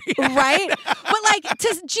the very end. Right? But like,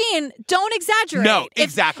 Gene, don't exaggerate. No,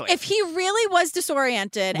 exactly. If he really was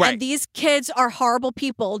disoriented Right. and these kids are horrible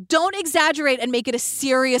people, don't exaggerate and make it a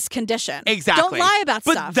serious condition. Exactly. Don't lie about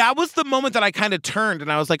but stuff. But that was the moment that I kind of turned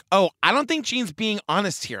and I was like, oh, I don't think Jean's being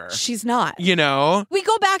honest here. She's not. You know? We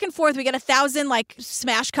go back and forth. We get 1,000 like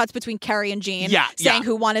smash cuts between Carrie and Jean saying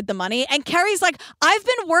who wanted the money. And Carrie's like, I've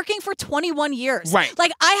been working for 21 years. Right.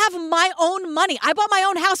 Like, I have my own money. I bought my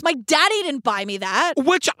own house. My daddy didn't buy me that.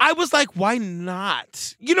 Which I was like, why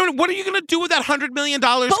not? You know, what are you going to do with that $100 million,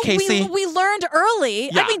 but Casey? We learned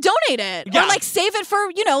early. Yeah. I mean, donate it. Yeah. Or like save it for,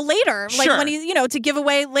 later. Like Sure. when he, to give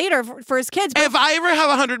away later for his kids. But if I ever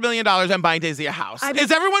have $100 million, I'm buying Daisy a house.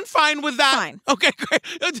 Is everyone fine with that? Fine. Okay,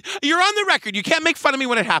 great. You're on the record. You can't make fun of me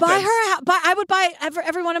when it happens. I would buy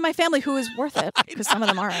everyone in my family who is worth it. Because some of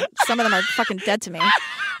them aren't. Some of them are fucking dead to me.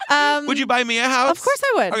 Would you buy me a house? Of course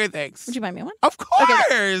I would. Okay, thanks. Would you buy me one? Of course.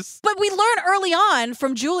 Okay. But we learn early on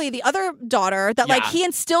from Julie, the other daughter, that like he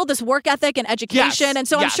instilled this work ethic and education. Yes. And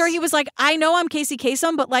so I'm sure he was like, I know I'm Casey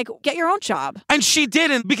Kasem, but like, get your own job. And she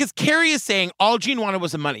didn't, because Carrie is saying all Jean wanted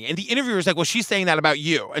was the money. And the interviewer's like, well, she's saying that about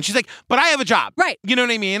you. And she's like, but I have a job. Right. You know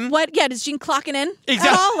what I mean? Does Jean clocking in Exactly.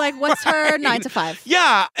 at all? Like, what's her Right. 9 to 5?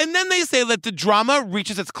 Yeah. And then they say that the drama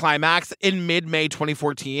reaches its climax in mid-May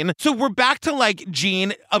 2014. So we're back to like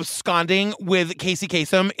Jean absconding with Casey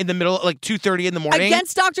Kasem in the middle at like 2:30 in the morning.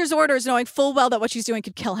 Against doctor's orders, knowing full well that what she's doing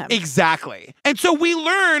could kill him. Exactly. And so we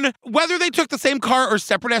learn whether they took the same car or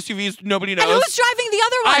separate SUVs, nobody knows. And who's driving the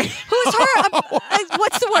other one? Who's her?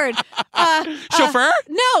 What's the word? Chauffeur?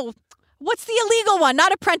 No. What's the illegal one?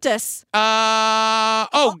 Not apprentice.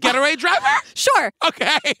 Getaway driver? Sure.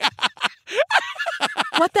 Okay.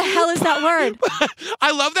 What the hell is that word?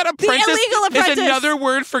 I love that apprentice, the illegal apprentice is another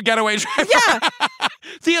word for getaway driver. Yeah.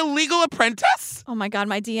 The illegal apprentice? Oh my God,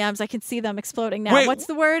 my DMs, I can see them exploding now. Wait. What's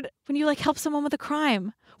the word when you like help someone with a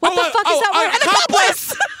crime? What the fuck is that word? An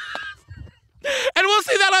accomplice! And we'll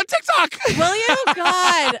see that on TikTok. Will you?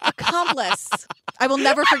 God, accomplice. I will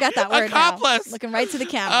never forget that word. Accomplice. Now. Looking right to the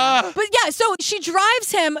camera. But yeah, so she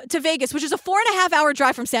drives him to Vegas, which is a 4.5-hour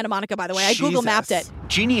drive from Santa Monica, by the way. I Google mapped it.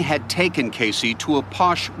 Jeannie had taken Casey to a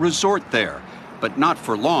posh resort there, but not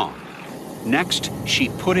for long. Next, she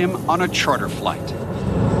put him on a charter flight.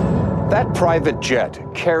 That private jet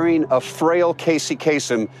carrying a frail Casey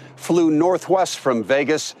Kasem flew northwest from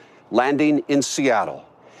Vegas, landing in Seattle,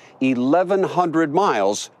 1,100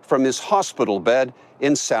 miles from his hospital bed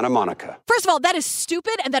in Santa Monica. First of all, that is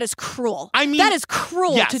stupid and that is cruel. I mean, that is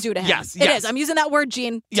cruel yes, to do to him. yes, It yes. is. I'm using that word,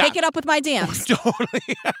 Jean. Yeah. Take it up with my DMs.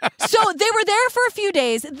 Totally. So they were there for a few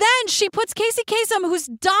days. Then she puts Casey Kasem, who's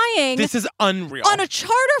dying, This is unreal. on a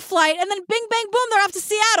charter flight, and then bing, bang, boom, they're off to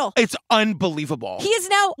Seattle. It's unbelievable. He is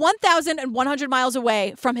now 1,100 miles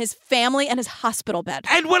away from his family and his hospital bed.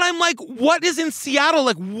 And when I'm like, what is in Seattle?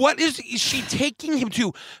 Like, what is she taking him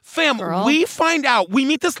to? Fam, Girl. we find out. We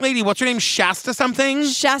meet this lady. What's her name? Shasta something?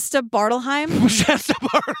 Shasta Bartleheim? Shasta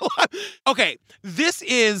Bartleheim. Okay, this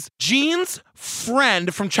is Jean's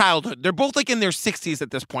friend from childhood. They're both like in their 60s at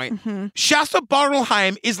this point. Mm-hmm. Shasta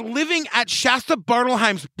Bartleheim is living at Shasta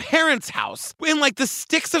Bartleheim's parents' house in like the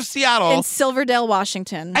sticks of Seattle. In Silverdale,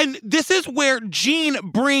 Washington. And this is where Jean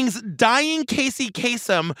brings dying Casey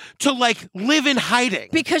Kasem to like live in hiding.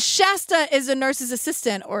 Because Shasta is a nurse's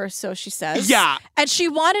assistant, or so she says. Yeah. And she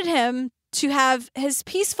wanted him to have his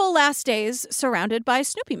peaceful last days surrounded by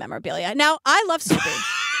Snoopy memorabilia. Now, I love Snoopy.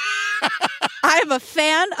 I'm a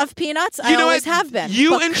fan of Peanuts. I always have been.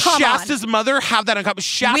 You But and come Shasta's mother have that in common.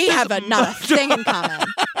 We have not a thing in common.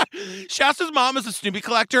 Shasta's mom is a Snoopy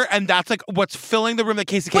collector, and that's like what's filling the room that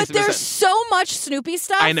Casey Kasem But is there's in. so much Snoopy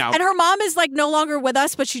stuff. I know. And her mom is like no longer with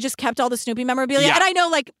us, but she just kept all the Snoopy memorabilia. Yeah. And I know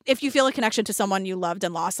like if you feel a connection to someone you loved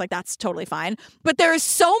and lost, like that's totally fine. But there is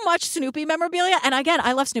so much Snoopy memorabilia. And again,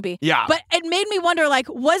 I love Snoopy. Yeah. But it made me wonder, like,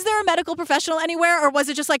 was there a medical professional anywhere, or was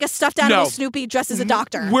it just like a stuffed animal No. Snoopy dressed as a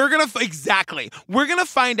doctor? We're gonna We're gonna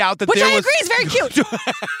find out that Which there I was. agree is very cute.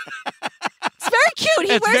 It's very cute.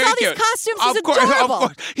 He It's wears very all these cute. costumes. Of He's course, adorable. Of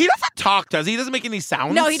course. He doesn't talk, does he? He doesn't make any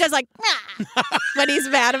sounds. No, he does like when he's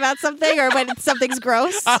mad about something or when something's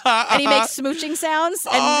gross, and he makes smooching sounds.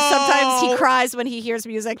 And sometimes he cries when he hears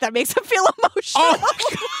music that makes him feel emotional. Oh,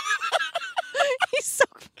 He's so.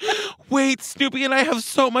 Wait, Snoopy and I have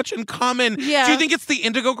so much in common. Yeah. Do you think it's the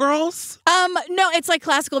Indigo Girls? No, it's like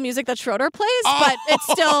classical music that Schroeder plays, but it's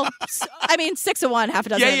still, 6 of one, half a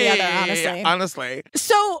dozen of the other, honestly. Yeah, honestly.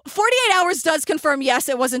 So 48 Hours does confirm, yes,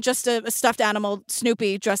 it wasn't just a stuffed animal,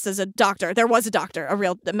 Snoopy, dressed as a doctor. There was a doctor, a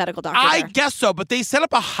real medical doctor. I guess so, but they set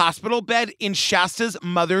up a hospital bed in Shasta's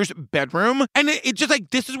mother's bedroom, and it just like,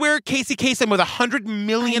 this is where Casey Kasem with $100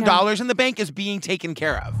 million in the bank is being taken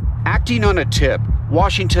care of. Acting on a tip,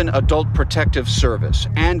 Washington Adult Protective Service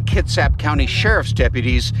and Kitsap County Sheriff's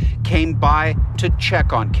deputies came by to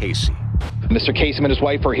check on Casey. Mr. Kasem and his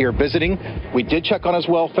wife are here visiting. We did check on his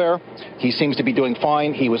welfare. He seems to be doing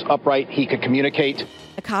fine. He was upright. He could communicate.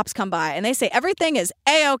 The cops come by and they say everything is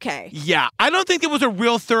A-okay. Yeah, I don't think it was a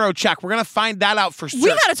real thorough check. We're going to find that out for sure. We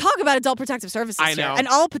got to talk about Adult Protective Services I know. here, and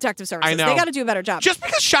all protective services. I know. They got to do a better job. Just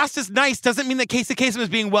because Shasta's nice doesn't mean that Casey Kasem is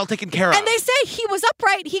being well taken care of. And they say he was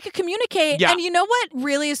upright, he could communicate. Yeah. And you know what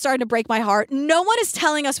really is starting to break my heart? No one is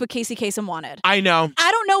telling us what Casey Kasem wanted. I know.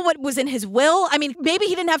 I don't know what was in his will. I mean, maybe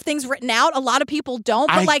he didn't have things written out. A lot of people don't.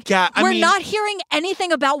 But we're not hearing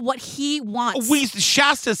anything about what he wants.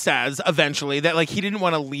 Shasta says eventually that like he didn't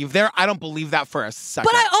want to leave there. I don't believe that for a second.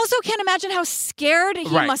 But I also can't imagine how scared he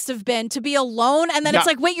must have been to be alone. And then it's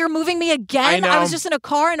like, wait, you're moving me again? I was just in a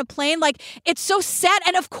car in a plane. Like, it's so sad.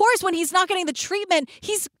 And of course, when he's not getting the treatment,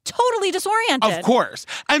 he's totally disoriented. Of course.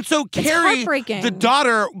 And so Carrie, the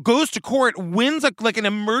daughter, goes to court, wins an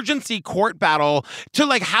emergency court battle to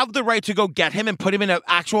like have the right to go get him and put him in an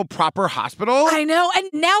actual proper hospital. I know. And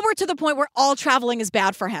now we're to the point where all traveling is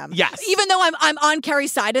bad for him. Yes. Even though I'm on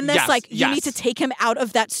Carrie's side in this, you need to take him out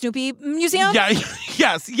of that Snoopy museum. Yeah,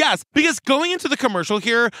 yes. Because going into the commercial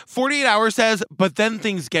here, 48 Hours says, but then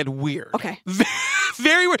things get weird. Okay.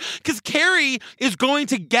 Very weird. Because Carrie is going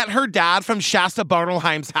to get her dad from Shasta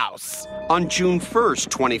Bartelheim's house. On June 1st,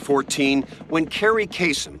 2014, when Carrie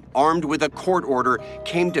Kasem, armed with a court order,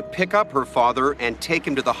 came to pick up her father and take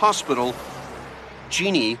him to the hospital,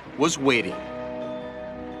 Jeannie was waiting.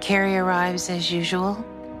 Carrie arrives as usual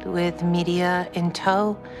with media in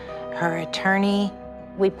tow, her attorney.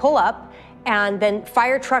 We pull up, and then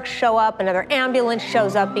fire trucks show up, another ambulance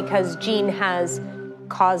shows up because Jean has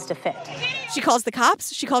caused a fit. She calls the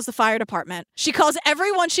cops. She calls the fire department. She calls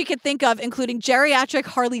everyone she could think of, including geriatric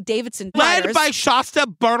Harley-Davidson riders. Led by Shasta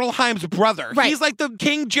Bartelheim's brother. Right. He's like the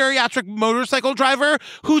king geriatric motorcycle driver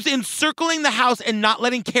who's encircling the house and not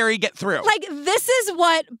letting Carrie get through. Like, this is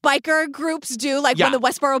what biker groups do, like when the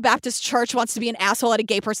Westboro Baptist Church wants to be an asshole at a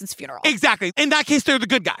gay person's funeral. Exactly. In that case, they're the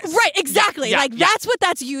good guys. Right, exactly. That's what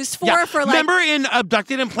that's used for. Remember in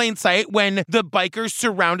Abducted in Plain Sight when the bikers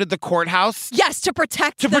surrounded the courthouse? Yes, to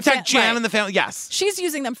protect Jan and the family. Yes. She's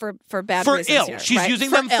using them for bad for reasons ill. here, She's right? using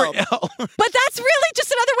them for ill. But that's really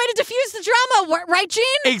just another way to diffuse the drama, right, Jean?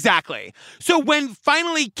 Exactly. So when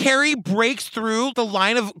finally Carrie breaks through the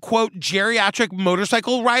line of, quote, geriatric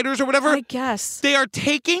motorcycle riders or whatever, I guess they are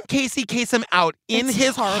taking Casey Kasem out in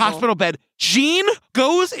his hospital bed. Jean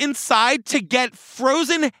goes inside to get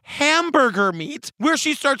frozen hamburger meat, where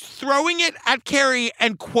she starts throwing it at Carrie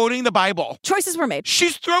and quoting the Bible. Choices were made.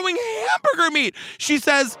 She's throwing hamburger meat. She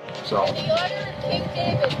says,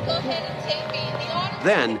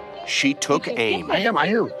 Then she took aim. I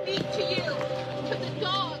am.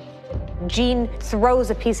 Jean throws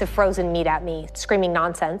a piece of frozen meat at me, screaming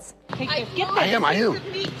nonsense. I am.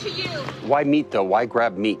 Why meat, though? Why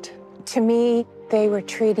grab meat? To me, they were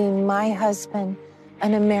treating my husband,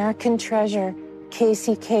 an American treasure,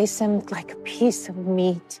 Casey Kasem, like a piece of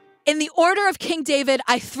meat. In the order of King David,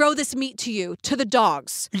 I throw this meat to you, to the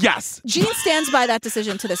dogs. Yes. Jean stands by that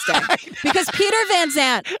decision to this day. Because Peter Van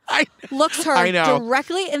Zandt looks her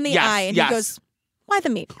directly in the eye and he goes, why the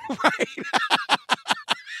meat? Right.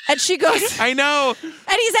 And she goes, I know.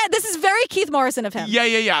 And this is very Keith Morrison of him.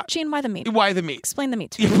 Yeah. Jean, why the meat? Why the meat? Explain the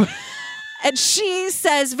meat to me. And she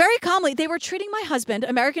says very calmly, they were treating my husband,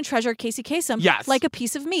 American treasure Casey Kasem, like a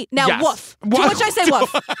piece of meat. Now, woof. To which I say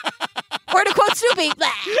woof. Or to quote Snoopy,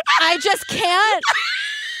 I just can't.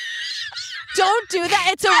 Don't do that.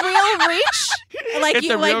 It's a real reach.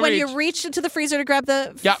 Like when you reach into the freezer to grab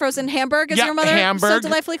the frozen hamburger, as your mother so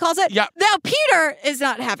delightfully calls it. Yep. Now, Peter is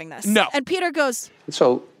not having this. No. And Peter goes,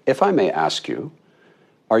 So, if I may ask you,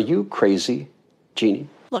 are you crazy, Jeannie?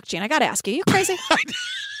 Look, Jean, I got to ask you. You crazy?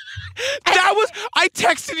 I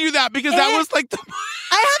texted you that because that was like the...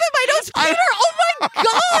 I have in my notes, Peter. Oh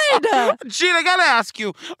my God. Jean, I gotta ask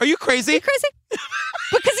you, are you crazy? Are you crazy?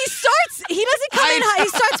 Because he doesn't come in high. He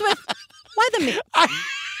starts with, why the meat?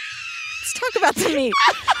 Let's talk about the meat.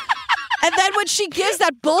 And then when she gives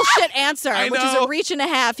that bullshit answer, which is a reach and a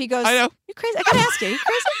half, he goes, you crazy? I gotta ask you, you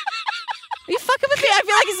crazy? Are you fucking with me? I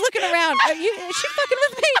feel like he's looking around. Is she fucking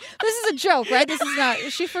with me? this is a joke, right? This is not.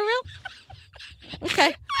 Is she for real?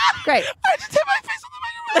 Okay, great. I just hit my face on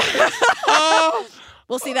the microphone.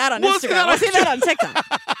 We'll see that on Instagram. We'll see that on TikTok.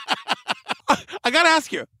 I gotta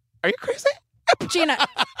ask you, are you crazy? Gina,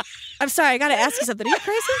 I'm sorry, I gotta ask you something. Are you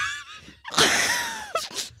crazy?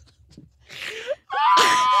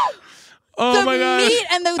 Oh my God. The meat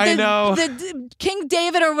and I know. the King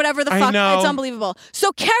David or whatever the fuck. I know. It's unbelievable.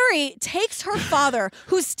 So Carrie takes her father,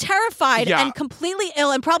 who's terrified and completely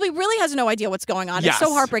ill and probably really has no idea what's going on. Yes. It's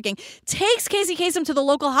so heartbreaking. Takes Casey Kasem to the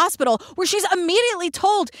local hospital where she's immediately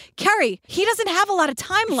told, Carrie, he doesn't have a lot of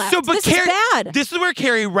time left. This is bad. This is where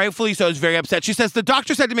Carrie, rightfully so, is very upset. She says, the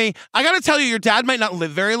doctor said to me, I gotta tell you, your dad might not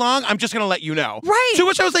live very long. I'm just gonna let you know. Right. To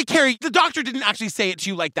which I was like, Carrie, the doctor didn't actually say it to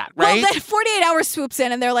you like that, right? Well, then 48 Hours swoops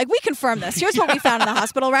in and they're like, we confirm this. Here's what we found in the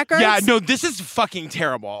hospital records. Yeah, no, this is fucking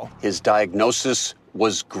terrible. His diagnosis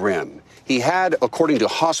was grim. He had, according to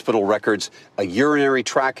hospital records, a urinary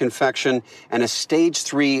tract infection and a stage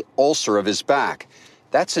 3 ulcer of his back.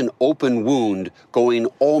 That's an open wound going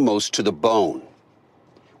almost to the bone.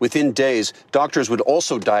 Within days, doctors would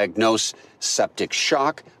also diagnose septic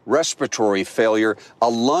shock, respiratory failure, a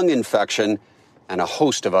lung infection, and a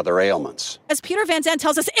host of other ailments. As Peter Van Zandt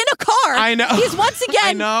tells us, in a car. I know. He's once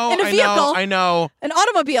again in a vehicle. I know. An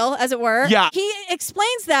automobile, as it were. Yeah. He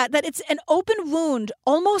explains that it's an open wound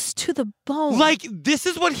almost to the bone. Like, this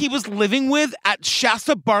is what he was living with at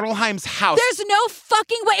Shasta Bartleheim's house. There's no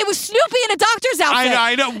fucking way. It was Snoopy in a doctor's outfit.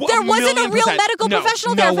 I know. There wasn't a real medical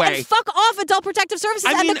professional there. Way. And fuck off Adult Protective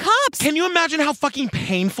Services and the cops. Can you imagine how fucking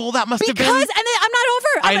painful that must have been? Because, and I'm not over.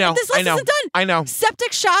 This list isn't done. I know.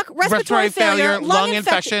 Septic shock, respiratory failure, lung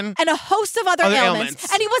infection, and a host of other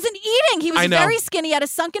ailments. And he wasn't eating. He was very skinny, had a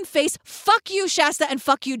sunken face. Fuck you, Shasta, and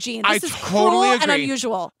fuck you, Gene. This is totally cruel agree. and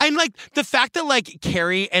unusual. And like the fact that like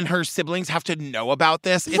Carrie and her siblings have to know about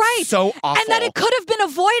this, it's right. so awful. And that it could have been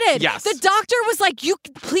avoided. Yes. The doctor was like, "You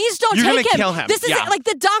please don't You're take gonna him. kill him." This is like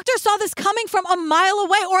the doctor saw this coming from a mile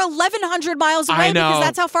away or 1,100 miles away because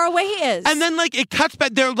that's how far away he is. And then like it cuts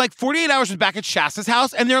back. They're like 48 hours was back at Shasta's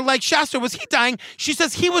house, and they're like, Shasta, was he dying? She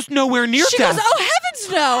says he was nowhere near she death. Goes, oh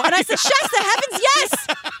heavens no! And I said, Shasta, heavens yes!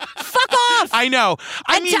 Fuck off! I know.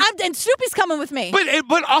 And Snoopy's coming with me.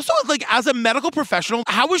 But also like as a medical professional,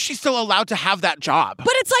 how was she still allowed to have that job?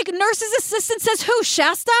 But it's like nurse's assistant says who?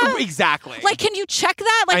 Shasta? Exactly. Like, can you check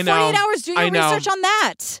that? Like 48 hours, do your research on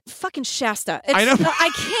that. Fucking Shasta. I know.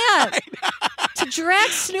 I can't. To drag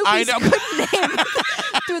Snoopy's good name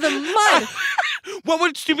through the mud. What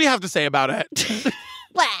would Snoopy have to say about it?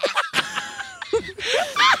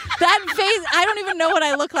 That face, I don't even know what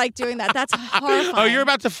I look like doing that. That's horrifying. Oh, you're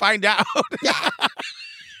about to find out.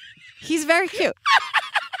 He's very cute.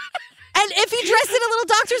 And if he dressed in a little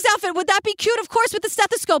doctor's outfit, would that be cute? Of course, with the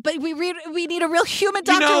stethoscope. But we need a real human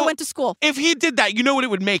doctor who went to school. If he did that, you know what it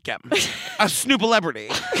would make him? A Snoop-celebrity.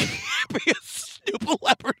 Be a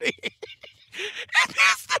Snoop-celebrity.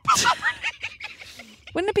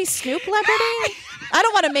 Wouldn't it be Snoop-lebrity? I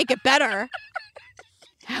don't want to make it better.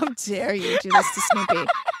 How dare you do this to Snoopy?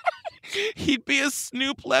 He'd be a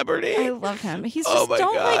Snoop-lebrity. I love him. He's oh just my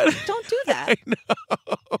don't God. Don't do that. I know.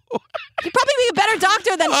 He'd probably be a better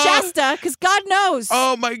doctor than Shasta, because God knows.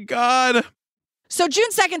 Oh my God. So June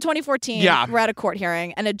 2nd, 2014, we're at a court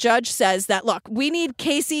hearing, and a judge says that, look, we need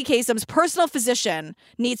Casey Kasem's personal physician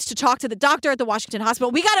needs to talk to the doctor at the Washington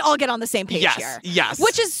Hospital. We got to all get on the same page here. Yes.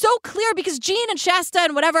 Which is so clear because Gene and Shasta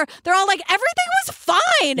and whatever, they're all like, everything was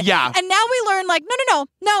fine. Yeah. And now we learn like, no.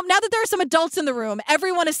 Now that there are some adults in the room,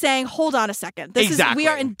 everyone is saying, hold on a second. We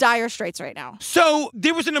are in dire straits right now. So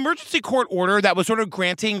there was an emergency court order that was sort of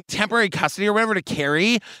granting temporary custody or whatever to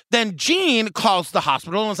Carrie. Then Gene calls the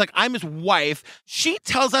hospital and was like, I'm his wife. She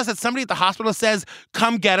tells us that somebody at the hospital says,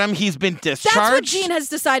 come get him. He's been discharged. That's what Gene has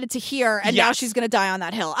decided to hear, and now she's going to die on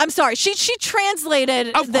that hill. I'm sorry. She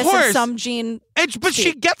translated this in some Gene. But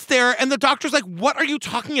she gets there, and the doctor's like, what are you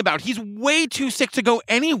talking about? He's way too sick to go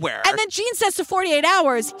anywhere. And then Gene says to 48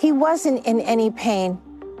 Hours, he wasn't in any pain.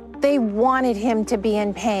 They wanted him to be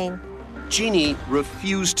in pain. Jeannie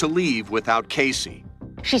refused to leave without Casey.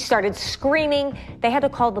 She started screaming. They had to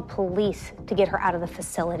call the police to get her out of the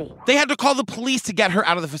facility. They had to call the police to get her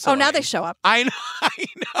out of the facility. Oh, now they show up. I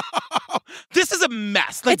know. This is a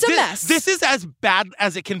mess. It's a mess. This is as bad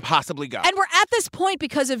as it can possibly go. And we're at this point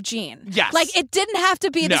because of Gene. Yes. Like, it didn't have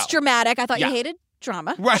to be this dramatic. I thought you hated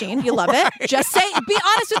drama, Right. Gene. You love it. Just say, be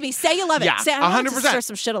honest with me. Say you love it. Yeah, Say, I want to 100%. stir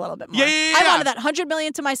some shit a little bit more. Yeah. I wanted that 100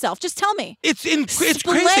 million to myself. Just tell me. It's Split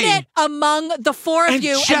crazy. it among the four of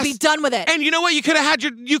you and be done with it. And you know what? You could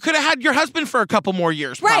have had your husband for a couple more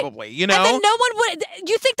years, probably. You know. And then no one would.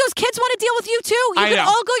 You think those kids want to deal with you too? You I could know.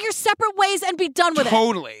 all go your separate ways and be done with it.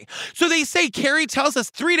 Totally. So they say Carrie tells us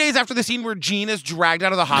 3 days after the scene where Gene is dragged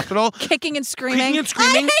out of the hospital, kicking and screaming. I hate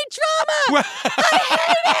drama.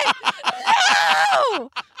 I hate it. No.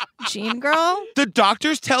 Gene girl. The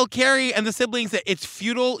doctors tell Carrie and the siblings that it's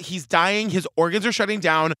futile. He's dying. His organs are shutting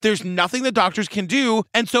down. There's nothing the doctors can do.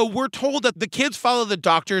 And so we're told that the kids follow the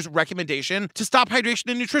doctor's recommendation to stop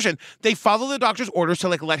hydration and nutrition. They follow the doctor's orders to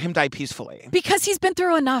let him die peacefully. Because he's been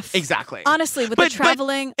through enough. Exactly. Honestly, with the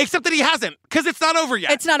traveling. Except that he hasn't, because it's not over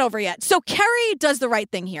yet. It's not over yet. So Carrie does the right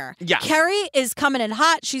thing here. Yes. Carrie is coming in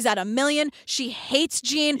hot. She's at 1 million. She hates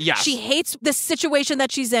Gene. Yes. She hates the situation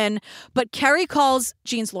that she's in. But Carrie calls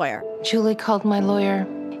Gene's lawyer. Julie called my lawyer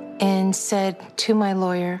and said to my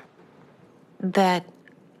lawyer that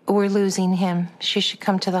we're losing him. She should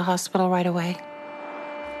come to the hospital right away.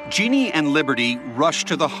 Jeannie and Liberty rushed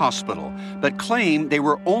to the hospital, but claim they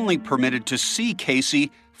were only permitted to see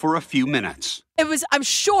Casey for a few minutes. It was, I'm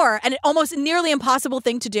sure, an almost nearly impossible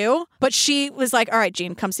thing to do. But she was like, all right,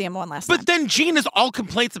 Gene, come see him one last time. But then Jean is all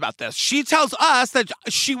complaints about this. She tells us that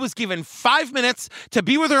she was given 5 minutes to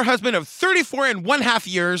be with her husband of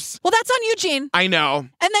 34.5 years. Well, that's on you, Gene. I know.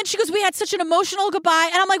 And then she goes, we had such an emotional goodbye.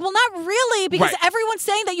 And I'm like, well, not really, because everyone's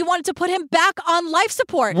saying that you wanted to put him back on life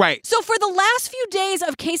support. Right. So for the last few days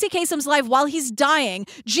of Casey Kasem's life while he's dying,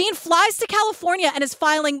 Gene flies to California and is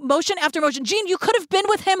filing motion after motion. Gene, you could have been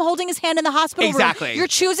with him holding his hand in the hospital room. Exactly. You're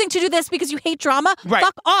choosing to do this because you hate drama? Right.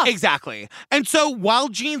 Fuck off. Exactly. And so while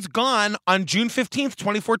Gene's gone on June 15th,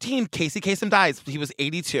 2014, Casey Kasem dies. He was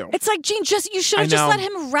 82. It's like, Gene, you should have just let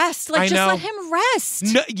him rest. Let him rest.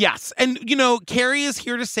 No, yes. And, Carrie is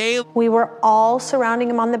here to say... We were all surrounding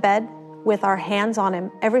him on the bed with our hands on him.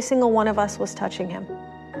 Every single one of us was touching him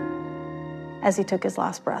as he took his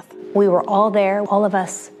last breath. We were all there, all of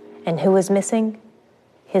us. And who was missing?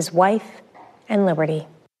 His wife and Liberty.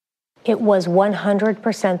 It was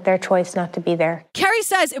 100% their choice not to be there. Carrie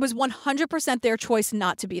says it was 100% their choice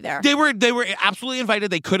not to be there. They were absolutely invited.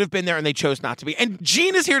 They could have been there, and they chose not to be. And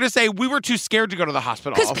Jean is here to say we were too scared to go to the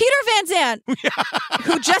hospital. Because Peter Van Zandt,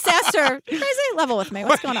 who just asked her, you crazy? Level with me.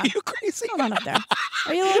 What's going on? Are you crazy? What's going on up there?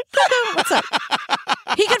 Are you like, what's up?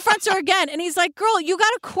 He confronts her again, and he's like, girl, you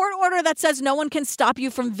got a court order that says no one can stop you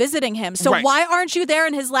from visiting him. So why aren't you there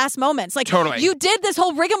in his last moments? Like, you did this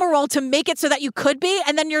whole rigmarole to make it so that you could be,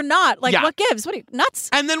 and then you're not. Like, what gives? What are you, nuts?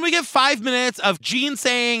 And then we get 5 minutes of Gene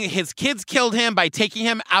saying his kids killed him by taking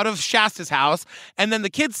him out of Shasta's house. And then the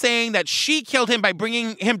kids saying that she killed him by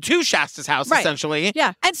bringing him to Shasta's house, essentially.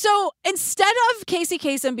 Yeah. And so instead of Casey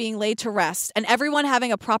Kasem being laid to rest and everyone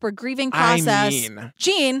having a proper grieving process,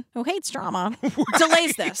 Gene, who hates drama,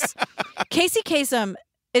 delays this. Casey Kasem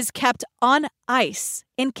is kept on ice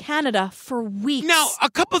in Canada for weeks. Now, a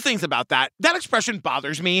couple things about that. That expression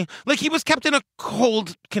bothers me. Like, he was kept in a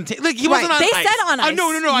cold container. Like, he wasn't on They ice. said on ice.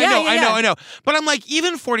 No, I know. But I'm like,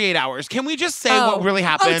 even 48 hours, can we just say what really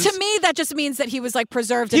happened? Oh, to me, that just means that he was, like,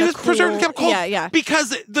 preserved He was preserved and kept cold. Yeah.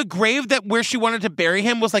 Because the grave where she wanted to bury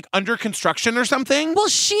him was, like, under construction or something. Well,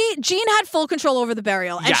 Jean had full control over the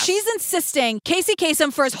burial. And she's insisting Casey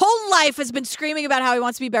Kasem, for his whole life, has been screaming about how he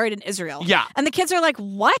wants to be buried in Israel. Yeah. And the kids are like,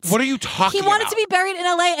 what? What are you talking about? He wanted to be buried in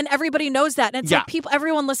LA, and everybody knows that. And it's like,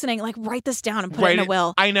 everyone listening, like, write this down and put it in a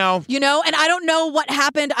will. I know. And I don't know what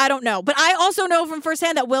happened. I don't know. But I also know from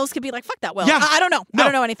firsthand that wills could be like, fuck that will. Yeah. I don't know. No. I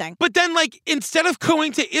don't know anything. But then, like, instead of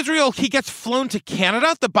going to Israel, he gets flown to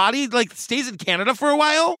Canada. The body, like, stays in Canada for a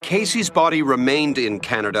while. Casey's body remained in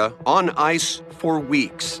Canada on ice for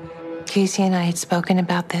weeks. Casey and I had spoken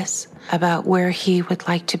about this, about where he would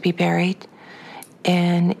like to be buried,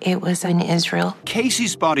 and it was in Israel.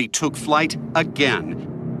 Casey's body took flight again,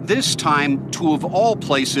 this time to, of all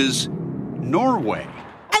places, Norway.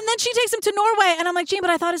 And then she takes him to Norway, and I'm like, Gene, but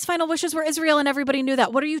I thought his final wishes were Israel, and everybody knew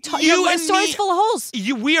that. What are you talking about? Your story's full of holes.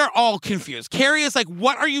 We are all confused. Carrie is like,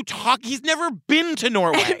 what are you talking? He's never been to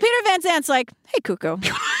Norway. And Peter Van Zandt's like, hey, cuckoo.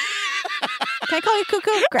 Can I call you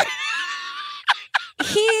cuckoo? Great.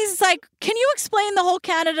 He's like, can you explain the whole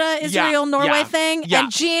Canada, Israel, Norway thing? Yeah.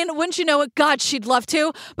 And Jean, wouldn't you know it? God, she'd love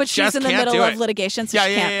to, but she's Just in the can't middle do of it. litigation, so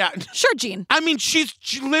she can't. Yeah. Sure, Jean. I mean, she's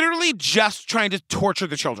literally just trying to torture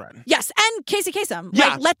the children. Yes, and Casey Kasem. Yeah.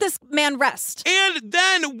 Like, let this man rest. And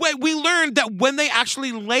then we learned that when they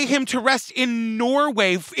actually lay him to rest in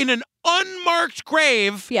Norway in an unmarked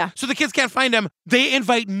grave, so the kids can't find him, they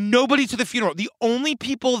invite nobody to the funeral. The only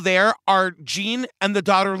people there are Jean and the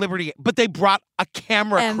daughter Liberty, but they brought A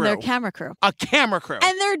camera and crew. their camera crew. A camera crew.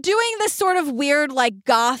 And they're doing this sort of weird, like,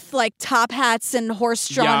 goth, like, top hats and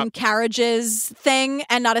horse-drawn carriages thing,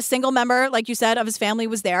 and not a single member, like you said, of his family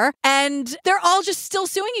was there. And they're all just still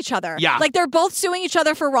suing each other. Yeah. Like, they're both suing each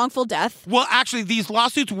other for wrongful death. Well, actually, these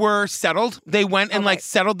lawsuits were settled. They went and, like,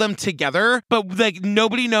 settled them together, but, like,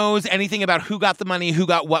 nobody knows anything about who got the money, who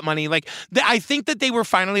got what money. Like, I think that they were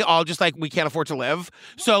finally all just like, we can't afford to live,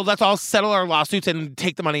 so let's all settle our lawsuits and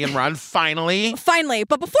take the money and run, finally. Finally.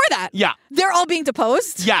 But before that, they're all being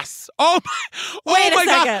deposed? Yes. Oh my, Wait a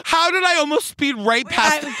second. God. How did I almost speed right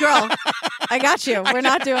past girl, I got you. We're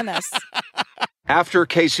not doing this. After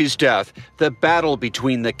Casey's death, the battle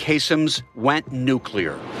between the Kasems went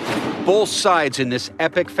nuclear. Both sides in this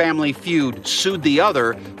epic family feud sued the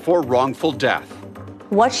other for wrongful death.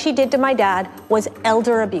 What she did to my dad was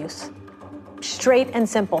elder abuse. Straight and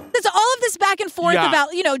simple. There's all of this back and forth about,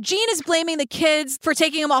 Jean is blaming the kids for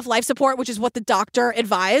taking him off life support, which is what the doctor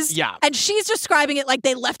advised. Yeah. And she's describing it like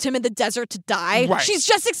they left him in the desert to die. Right. She's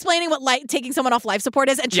just explaining what taking someone off life support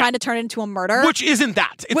is and trying to turn it into a murder. Which isn't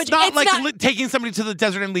that. It's not taking somebody to the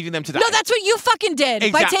desert and leaving them to die. No, that's what you fucking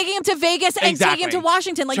did by taking him to Vegas and taking him to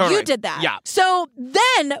Washington. Like, you did that. Yeah. So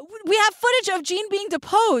then we have footage of Jean being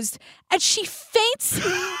deposed and she faints.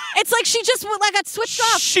 It's like she just got switched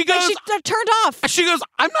off. She goes, she turned off. She goes,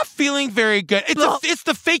 I'm not feeling very good. It's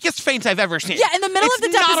the fakest faint I've ever seen. Yeah, in the middle of the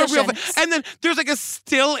deposition. Not a real and then there's like a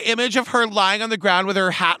still image of her lying on the ground with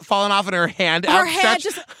her hat falling off and her hand outstretched. Her hand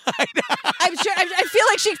just, I'm sure, I feel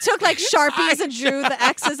like she took like Sharpies and drew the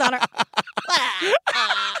X's on her.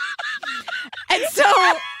 And so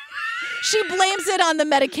she blames it on the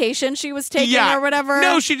medication she was taking or whatever.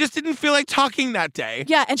 No, she just didn't feel like talking that day.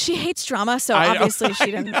 Yeah, and she hates drama, so obviously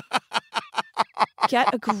she didn't.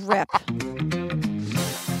 Get a grip.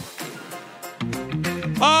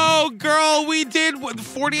 Oh, girl, we did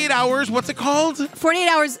 48 Hours. What's it called? 48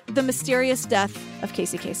 Hours, The Mysterious Death of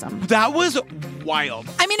Casey Kasem. That was wild.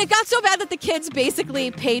 I mean, it got so bad that the kids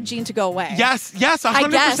basically paid Jean to go away. Yes, 100%. I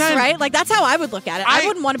guess, right? Like, that's how I would look at it. I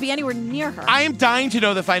wouldn't want to be anywhere near her. I am dying to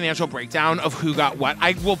know the financial breakdown of who got what.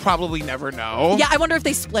 I will probably never know. Yeah, I wonder if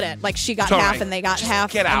they split it. Like, she got half and they got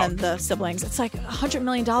half. And then the siblings. It's like $100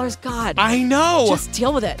 million. God. I know. Just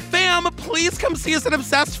deal with it. Fam, please come see us at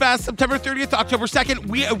Obsessed Fest, September 30th to October 2nd.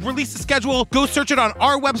 We release the schedule. Go search it on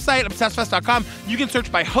our website, obsessedfest.com. You can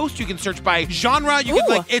search by host. You can search by genre. You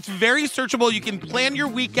can, it's very searchable. You can plan your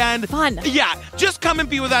weekend. Fun. Yeah, just come and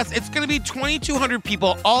be with us. It's going to be 2,200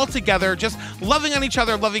 people all together, just loving on each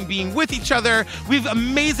other, loving being with each other. We have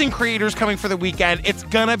amazing creators coming for the weekend. It's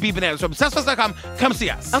going to be bananas. So obsessedfest.com, come see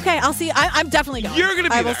us. Okay, I'll see. I'm definitely going. You're going to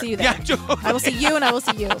be there. I will see you there. Yeah, I will see you and I will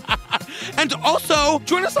see you. And also,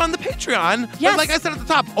 join us on the Patreon. Yes. But like I said at the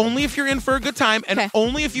top, only if you're in for a good time and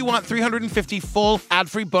only if you want 350 full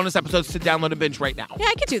ad-free bonus episodes to download and binge right now. Yeah,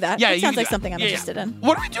 I could do that. Yeah, it sounds like something I'm interested in.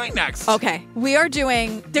 What are we doing next? Okay, we are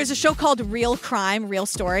doing, there's a show called Real Crime, Real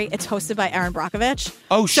Story. It's hosted by Erin Brockovich.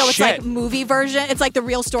 Oh, so it's like movie version. It's like the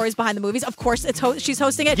real stories behind the movies. Of course, she's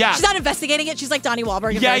hosting it. Yeah. She's not investigating it. She's like Donnie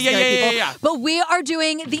Wahlberg and very scary people. Yeah. But we are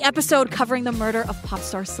doing the episode covering the murder of pop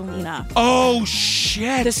star Selena. Oh,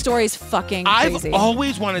 shit. The story's fucking crazy. I've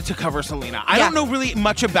always wanted to cover Selena. I don't know really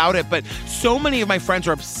much about it, but so many of my friends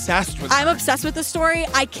are obsessed with her. I'm obsessed with the story.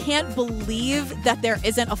 I can't believe that there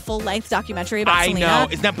isn't a full-length documentary about Selena. I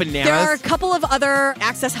know. Isn't that bananas? There are a couple of other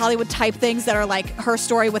Access Hollywood type things that are like her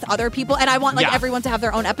story with other people, and I want everyone to have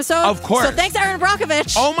their own episode. Of course. So thanks, Erin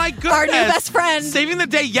Brockovich. Oh my goodness. Our new best friend. Saving the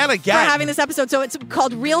day yet again. For having this episode. So it's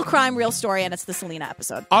called Real Crime, Real Story, and it's the Selena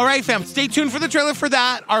episode. All right, fam. Stay tuned for the trailer for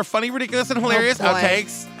that. Our funny, ridiculous, and hilarious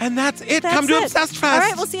outtakes. And that's it. Come to Obsessed Fest. All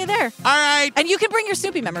right, we'll see you there. All right. And you can bring your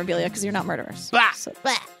Snoopy memorabilia because you're not murderers. Blah. So,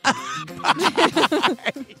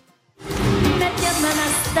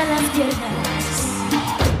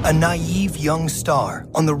 A naive young star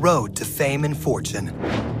on the road to fame and fortune.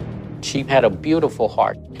 She had a beautiful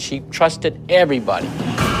heart. She trusted everybody.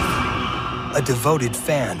 A devoted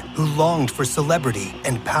fan who longed for celebrity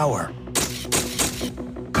and power.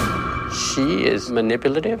 She is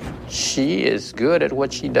manipulative. She is good at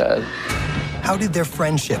what she does. How did their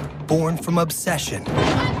friendship, born from obsession,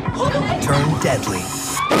 turn deadly?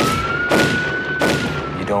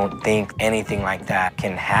 You don't think anything like that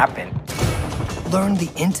can happen. Learn the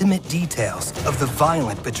intimate details of the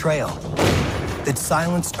violent betrayal that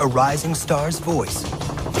silenced a rising star's voice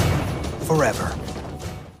forever.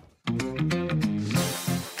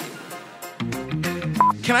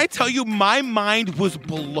 can I tell you, my mind was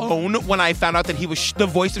blown when I found out that he was the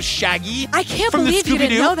voice of Shaggy. I can't from believe the you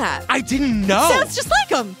didn't Scooby-Doo. know that. I didn't know. Sounds just like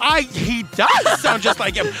him. He does sound just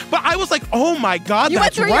like him. But I was like, oh my God, You went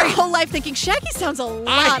that's through right. your whole life thinking Shaggy sounds a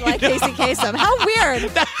lot like Casey Kasem. How weird.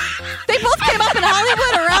 They both came up in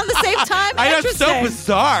Hollywood around the same time. I know, it's so Interesting.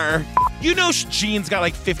 bizarre. You know Jean's got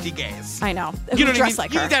like 50 gays. I know. You know Who what I dress mean?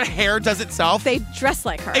 like her. That hair does itself. They dress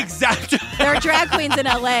like her. Exactly. There are drag queens in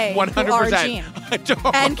LA 100%. who are Jean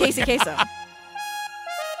and Casey Kasem.